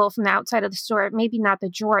was visible from the outside of the store, maybe not the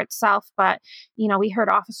drawer itself, but, we heard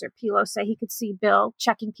Officer Pilo say he could see Bill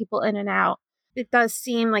checking people in and out. It does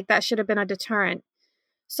seem like that should have been a deterrent.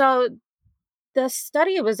 So the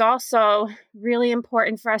study was also really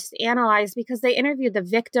important for us to analyze because they interviewed the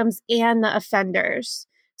victims and the offenders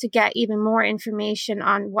to get even more information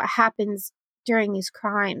on what happens during these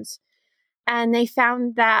crimes. And they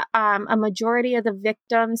found that a majority of the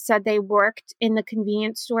victims said they worked in the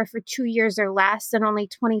convenience store for 2 years or less, and only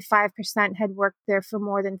 25% had worked there for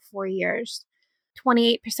more than 4 years.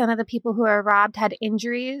 28% of the people who were robbed had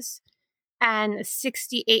injuries, and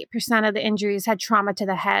 68% of the injuries had trauma to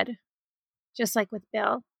the head, just like with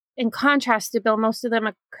Bill. In contrast to Bill, most of them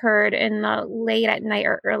occurred in the late at night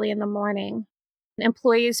or early in the morning.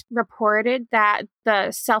 Employees reported that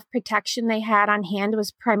the self-protection they had on hand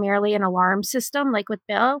was primarily an alarm system, like with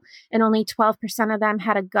Bill, and only 12% of them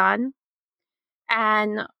had a gun.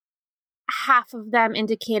 And half of them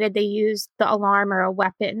indicated they used the alarm or a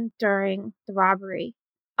weapon during the robbery.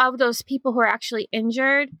 Of those people who were actually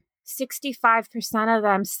injured, 65% of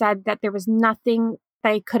them said that there was nothing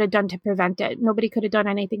they could have done to prevent it. Nobody could have done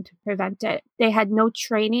anything to prevent it. They had no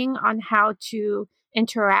training on how to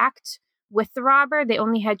interact with the robber. They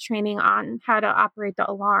only had training on how to operate the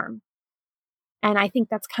alarm. And I think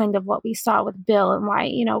that's kind of what we saw with Bill and why,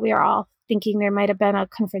 we are all thinking there might have been a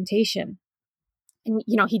confrontation. And,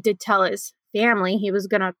 he did tell his family he was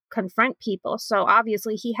going to confront people. So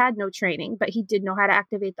obviously he had no training, but he did know how to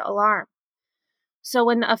activate the alarm. So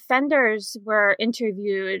when the offenders were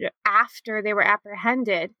interviewed after they were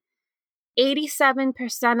apprehended,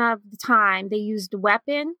 87% of the time they used a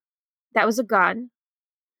weapon that was a gun.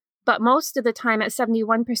 But most of the time, at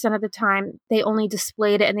 71% of the time, they only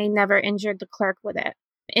displayed it and they never injured the clerk with it.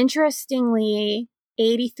 Interestingly,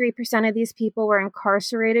 83% of these people were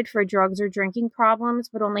incarcerated for drugs or drinking problems,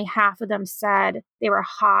 but only half of them said they were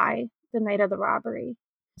high the night of the robbery.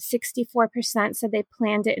 64% said they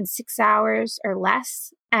planned it in 6 hours or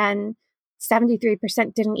less, and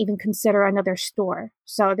 73% didn't even consider another store.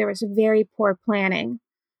 So there was very poor planning.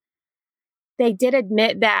 They did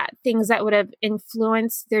admit that things that would have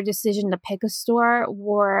influenced their decision to pick a store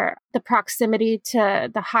were the proximity to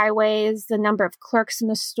the highways, the number of clerks in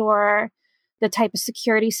the store, the type of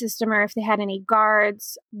security system, or if they had any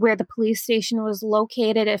guards, where the police station was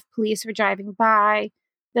located, if police were driving by,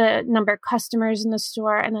 the number of customers in the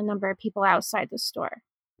store, and the number of people outside the store.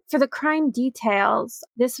 For the crime details,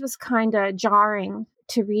 this was kind of jarring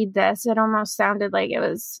to read this. It almost sounded like it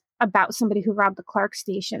was about somebody who robbed the Clark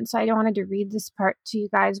station. So I wanted to read this part to you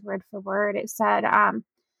guys word for word. It said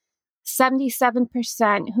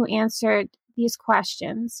 77% who answered these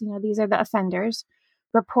questions, these are the offenders,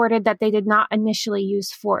 reported that they did not initially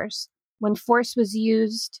use force. When force was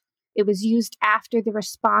used, it was used after the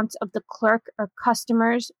response of the clerk or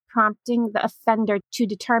customers, prompting the offender to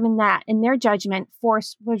determine that, in their judgment,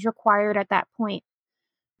 force was required at that point.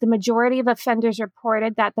 The majority of offenders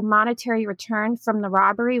reported that the monetary return from the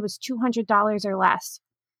robbery was $200 or less.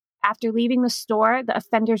 After leaving the store, the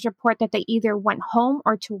offenders report that they either went home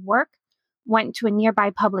or to work, went to a nearby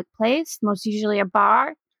public place, most usually a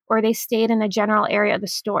bar, or they stayed in the general area of the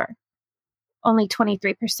store. Only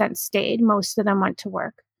 23% stayed. Most of them went to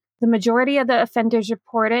work. The majority of the offenders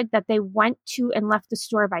reported that they went to and left the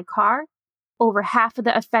store by car. Over half of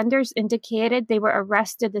the offenders indicated they were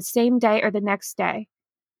arrested the same day or the next day.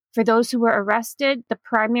 For those who were arrested, the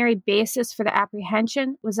primary basis for the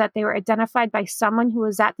apprehension was that they were identified by someone who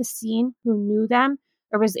was at the scene, who knew them,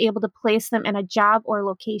 or was able to place them in a job or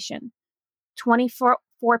location. 24%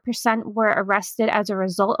 were arrested as a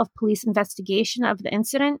result of police investigation of the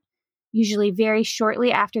incident, usually very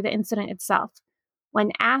shortly after the incident itself.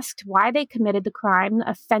 When asked why they committed the crime, the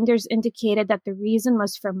offenders indicated that the reason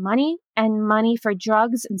was for money and money for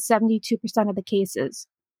drugs in 72% of the cases.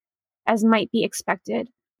 As might be expected,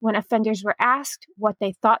 when offenders were asked what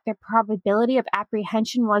they thought their probability of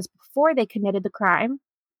apprehension was before they committed the crime,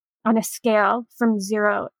 on a scale from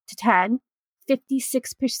 0 to 10,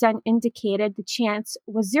 56% indicated the chance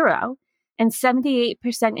was 0, and 78%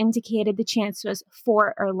 indicated the chance was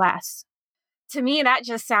 4 or less. To me, that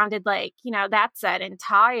just sounded like, that's an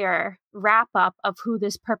entire wrap-up of who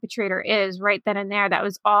this perpetrator is right then and there. That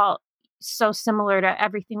was all so similar to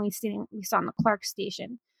everything we saw in the Clark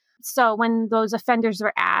station. So when those offenders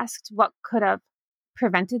were asked what could have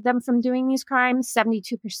prevented them from doing these crimes,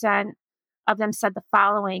 72% of them said the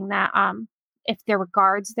following, that if there were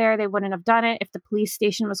guards there, they wouldn't have done it. If the police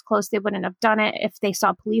station was close, they wouldn't have done it. If they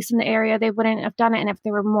saw police in the area, they wouldn't have done it. And if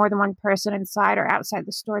there were more than one person inside or outside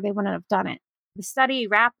the store, they wouldn't have done it. The study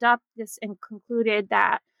wrapped up this and concluded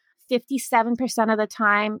that 57% of the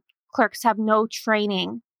time, clerks have no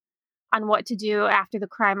training on what to do after the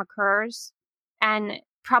crime occurs. And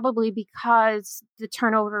probably because the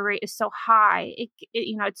turnover rate is so high,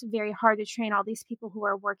 it's very hard to train all these people who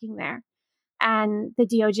are working there. And the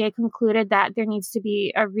DOJ concluded that there needs to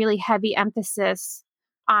be a really heavy emphasis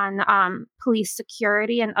on police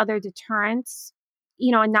security and other deterrents,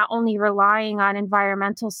 and not only relying on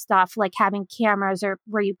environmental stuff like having cameras or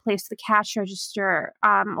where you place the cash register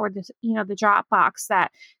or the drop box,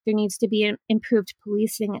 that there needs to be improved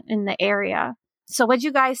policing in the area. So what'd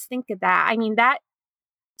you guys think of that? I mean, that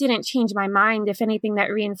didn't change my mind. If anything, that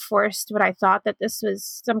reinforced what I thought, that this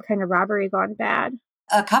was some kind of robbery gone bad.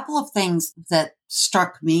 A couple of things that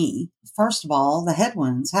struck me. First of all, the head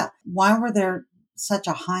wounds. Why were there such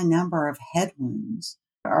a high number of head wounds?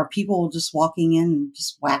 Are people just walking in and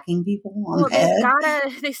just whacking people on the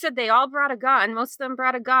head? They said they all brought a gun. Most of them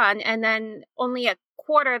brought a gun. And then only a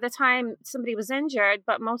quarter of the time somebody was injured,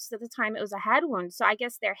 but most of the time it was a head wound. So I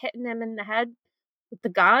guess they're hitting them in the head with the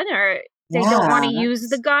gun, or they don't want to use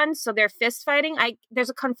the gun, so they're fist fighting. There's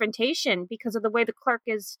a confrontation because of the way the clerk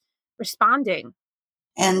is responding.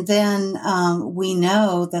 And then we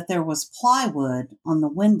know that there was plywood on the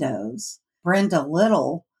windows. Brenda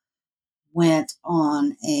Little went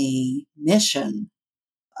on a mission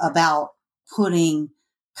about putting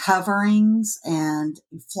coverings and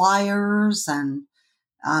flyers. And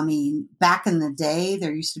back in the day,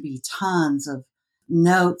 there used to be tons of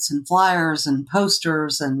notes and flyers and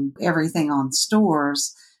posters and everything on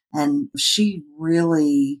stores. And she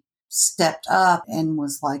really stepped up and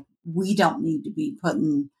was like, we don't need to be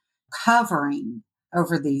putting covering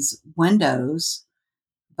over these windows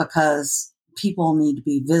because people need to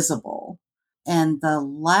be visible. And the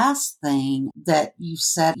last thing that you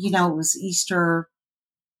said, it was Easter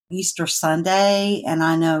Sunday. And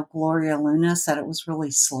I know Gloria Luna said it was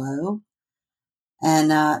really slow.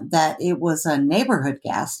 And that it was a neighborhood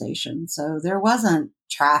gas station. So there wasn't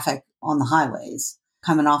traffic on the highways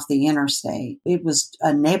coming off the interstate. It was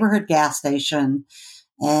a neighborhood gas station,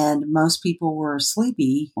 and most people were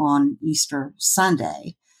sleepy on Easter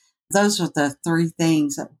Sunday. Those are the three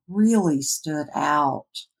things that really stood out.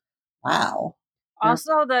 Wow.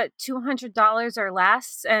 Also, the $200 or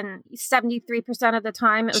less, and 73% of the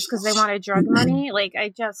time it was because they wanted drug money.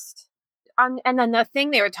 And then the thing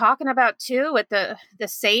they were talking about too with the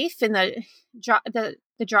safe and the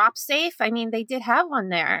drop safe. I mean, they did have one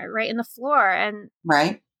there right in the floor, and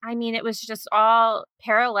right. I mean, it was just all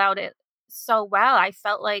paralleled it so well. I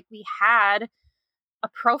felt like we had a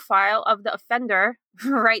profile of the offender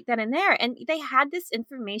right then and there, and they had this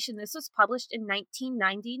information. This was published in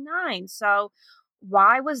 1999, so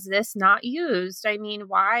why was this not used? I mean,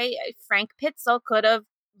 why Frank Pitzel could have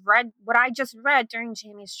read what I just read during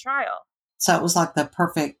Jamie's trial. So it was like the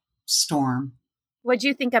perfect storm. What'd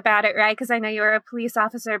you think about it, right? Because I know you were a police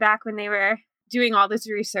officer back when they were doing all this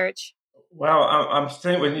research. Well, I'm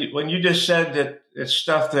thinking when you just said that it's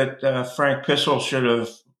stuff that Frank Pissel should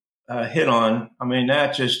have hit on. I mean,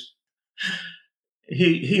 that just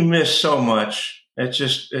he missed so much. It's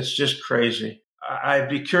just crazy. I'd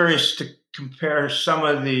be curious to compare some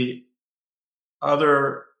of the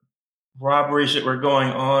other robberies that were going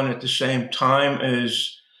on at the same time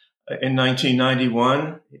as in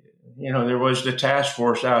 1991. There was the task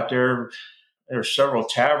force out there. There's several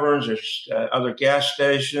taverns. There's other gas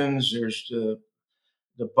stations. There's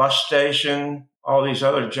the bus station. All these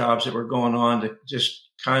other jobs that were going on to just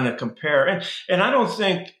kind of compare. And I don't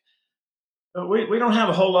think we don't have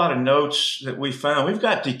a whole lot of notes that we found. We've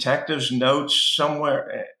got detectives' notes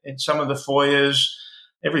somewhere in some of the FOIAs.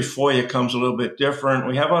 Every FOIA comes a little bit different.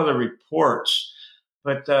 We have other reports,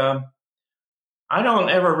 but I don't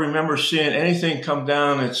ever remember seeing anything come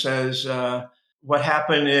down that says what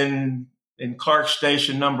happened in Clark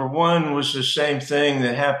Station number 1 was the same thing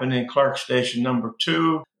that happened in Clark Station number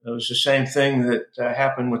 2. It was the same thing that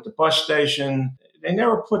happened with the bus station. They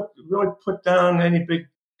never really put down any big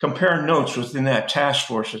compare notes within that task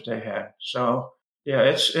force that they had. So yeah,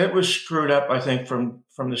 it was screwed up, I think, from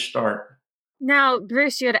the start. Now,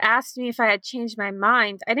 Bruce, you had asked me if I had changed my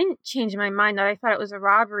mind. I didn't change my mind that I thought it was a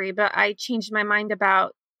robbery, but I changed my mind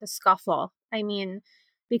about the scuffle. I mean,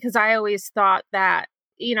 because I always thought that,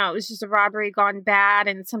 it was just a robbery gone bad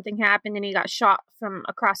and something happened and he got shot from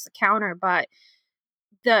across the counter. But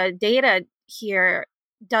the data here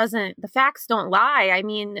the facts don't lie. I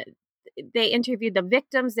mean, they interviewed the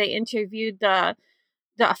victims, they interviewed the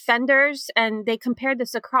offenders, and they compared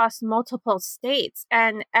this across multiple states,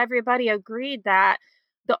 and everybody agreed that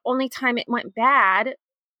the only time it went bad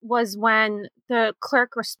was when the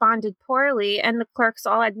clerk responded poorly, and the clerks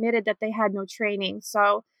all admitted that they had no training.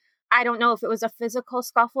 So I don't know if it was a physical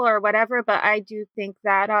scuffle or whatever, but I do think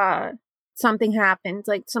that something happened,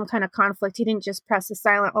 like some kind of conflict. He didn't just press the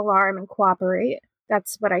silent alarm and cooperate.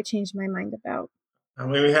 That's what I changed my mind about. I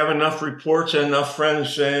mean, we have enough reports and enough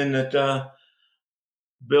friends saying that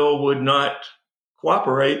Bill would not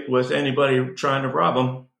cooperate with anybody trying to rob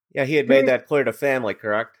him. Yeah, he had made that clear to family,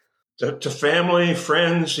 correct? To family,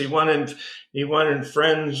 friends. He wanted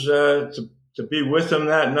friends to be with him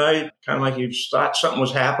that night, kind of like he thought something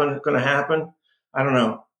was going to happen. I don't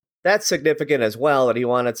know. That's significant as well, that he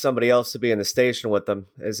wanted somebody else to be in the station with him,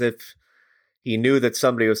 as if he knew that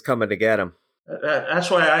somebody was coming to get him.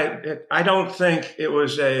 That's why I don't think it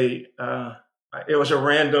was a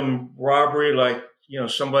random robbery, like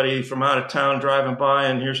somebody from out of town driving by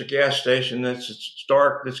and here's a gas station it's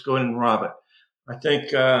dark, let's go in and rob it.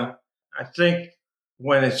 I think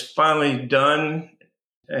when it's finally done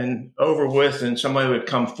and over with and somebody would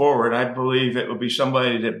come forward, I believe it would be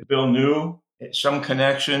somebody that Bill knew, some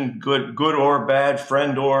connection, good or bad,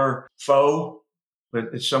 friend or foe, but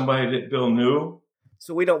it's somebody that Bill knew.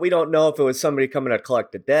 So we don't know if it was somebody coming to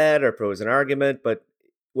collect the debt or if it was an argument, but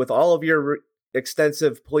with all of your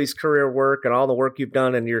extensive police career work and all the work you've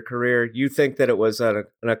done in your career, you think that it was an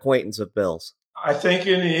acquaintance of Bill's? I think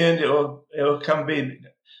in the end it'll come be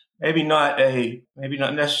maybe not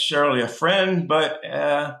necessarily a friend, but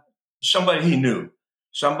somebody he knew,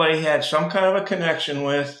 somebody he had some kind of a connection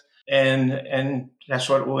with, and that's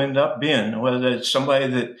what it will end up being. Whether it's somebody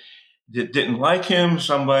that didn't like him,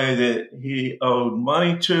 somebody that he owed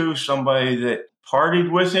money to, somebody that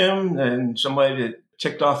partied with him, and somebody that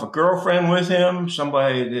ticked off a girlfriend with him,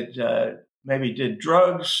 somebody that maybe did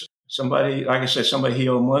drugs, somebody, like I said, somebody he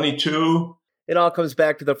owed money to. It all comes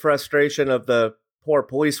back to the frustration of the poor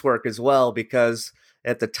police work as well, because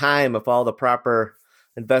at the time, if all the proper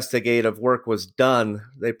investigative work was done,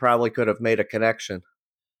 they probably could have made a connection.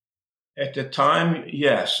 At the time,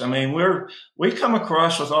 yes. I mean, we come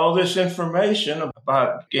across with all this information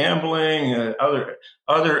about gambling and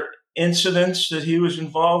other incidents that he was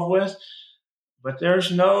involved with, but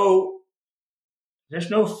there's no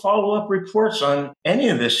follow-up reports on any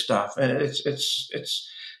of this stuff. And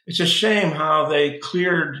it's a shame how they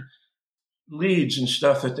cleared leads and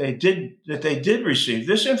stuff that they did receive.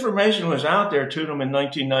 This information was out there to them in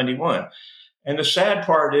 1991. And the sad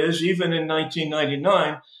part is, even in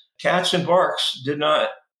 1999, Katz and Barks did not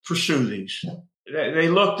pursue these. They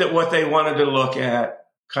looked at what they wanted to look at,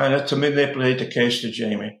 kind of to manipulate the case to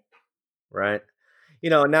Jamie. Right.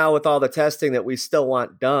 Now with all the testing that we still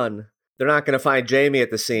want done, they're not going to find Jamie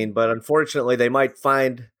at the scene, but unfortunately they might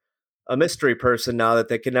find a mystery person now that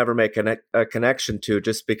they can never make a connection to,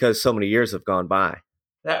 just because so many years have gone by.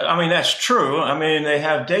 That's true. They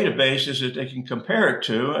have databases that they can compare it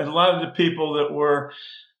to. And a lot of the people that were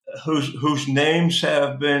whose names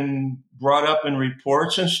have been brought up in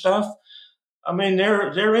reports and stuff,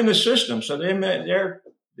 they're in the system. So they're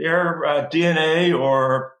their DNA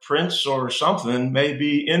or prints or something may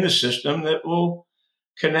be in the system that will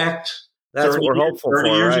connect. That's what we're hopeful for,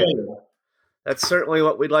 years right? later. That's certainly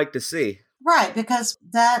what we'd like to see. Right, because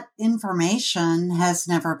that information has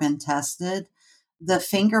never been tested. The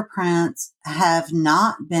fingerprints have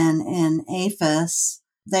not been in APHIS.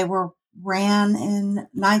 They were ran in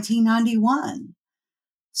 1991.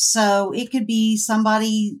 So it could be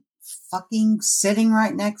somebody fucking sitting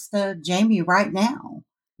right next to Jamie right now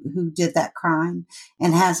who did that crime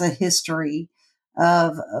and has a history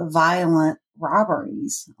of violent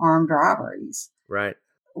robberies, armed robberies. Right.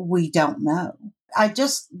 We don't know. I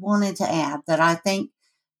just wanted to add that I think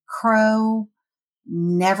Crow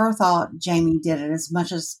never thought Jamie did it as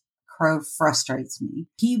much as Crow frustrates me.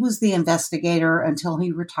 He was the investigator until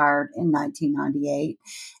he retired in 1998.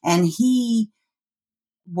 And he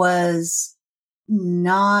was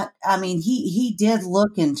not, he did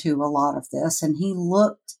look into a lot of this, and he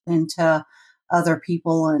looked into other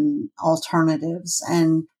people and alternatives.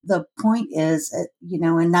 And the point is, in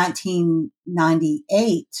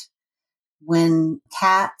 1998, when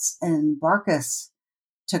Katz and Barkus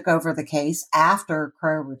took over the case after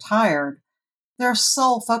Crow retired, their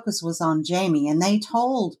sole focus was on Jamie. And they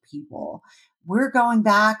told people, we're going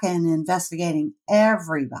back and investigating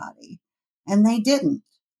everybody. And they didn't.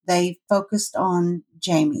 They focused on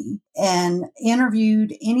Jamie and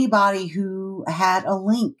interviewed anybody who had a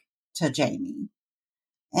link to Jamie.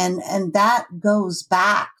 And that goes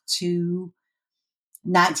back to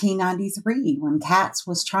 1993 when Katz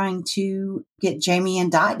was trying to get Jamie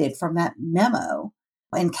indicted from that memo.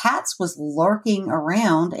 And Katz was lurking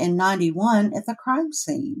around in 91 at the crime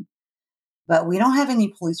scene. But we don't have any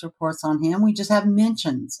police reports on him. We just have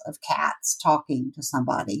mentions of Katz talking to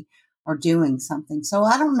somebody or doing something. So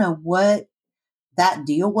I don't know what that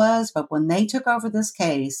deal was, but when they took over this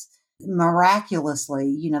case,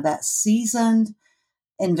 miraculously, that seasoned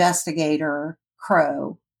investigator,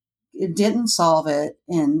 Crow, it didn't solve it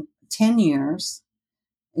in 10 years,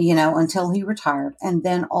 until he retired. And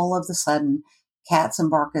then all of a sudden, Katz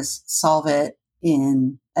and Barkus solve it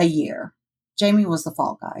in a year. Jamie was the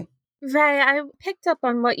fall guy. Right. I picked up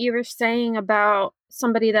on what you were saying about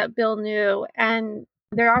somebody that Bill knew, and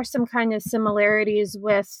there are some kind of similarities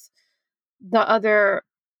with the other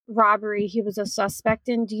robbery he was a suspect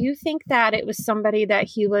in. Do you think that it was somebody that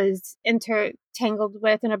he was intertangled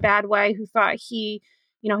with in a bad way, who thought he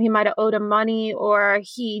might have owed him money, or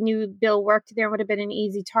he knew Bill worked there and would have been an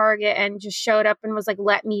easy target and just showed up and was like,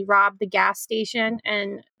 let me rob the gas station,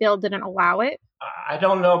 and Bill didn't allow it? I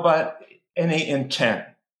don't know about any intent.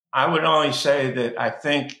 I would only say that I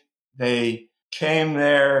think they came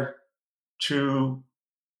there to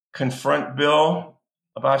confront Bill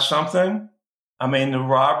about something. The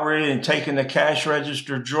robbery and taking the cash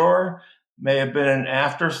register drawer may have been an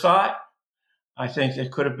afterthought. I think there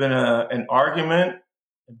could have been an argument.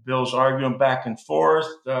 Bill's arguing back and forth.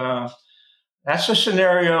 That's a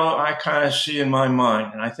scenario I kind of see in my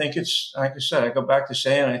mind. And I think it's, like I said, I go back to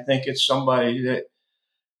saying, I think it's somebody that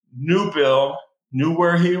knew Bill, knew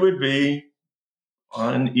where he would be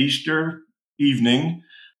on Easter evening.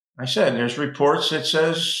 I said, there's reports that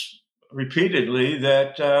says repeatedly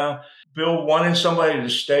that Bill wanted somebody to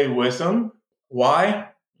stay with him. Why?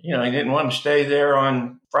 He didn't want to stay there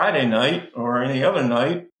on Friday night or any other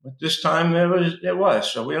night, but this time it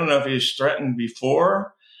was. So we don't know if he was threatened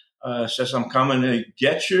before. Says, I'm coming to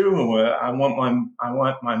get you. I want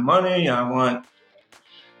my money.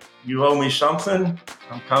 You owe me something.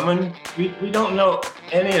 I'm coming. We don't know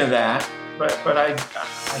any of that, but I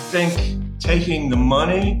think taking the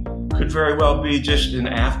money could very well be just an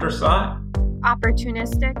afterthought.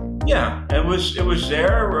 Opportunistic. Yeah, it was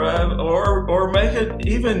there, or make it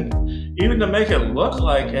even to make it look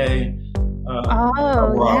like a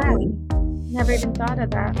robbery. Yeah. Never even thought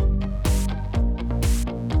of that.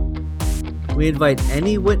 We invite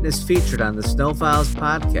any witness featured on the Snow Files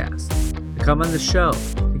podcast to come on the show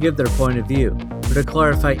to give their point of view or to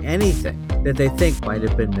clarify anything that they think might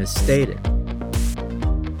have been misstated.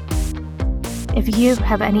 If you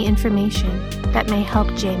have any information that may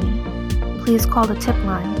help Jamie, please call the tip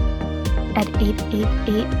line at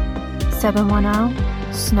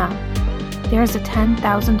 888-710-SNOW. There is a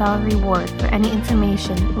 $10,000 reward for any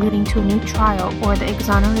information leading to a new trial or the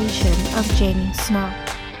exoneration of Jamie Snow.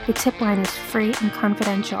 The tip line is free and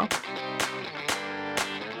confidential.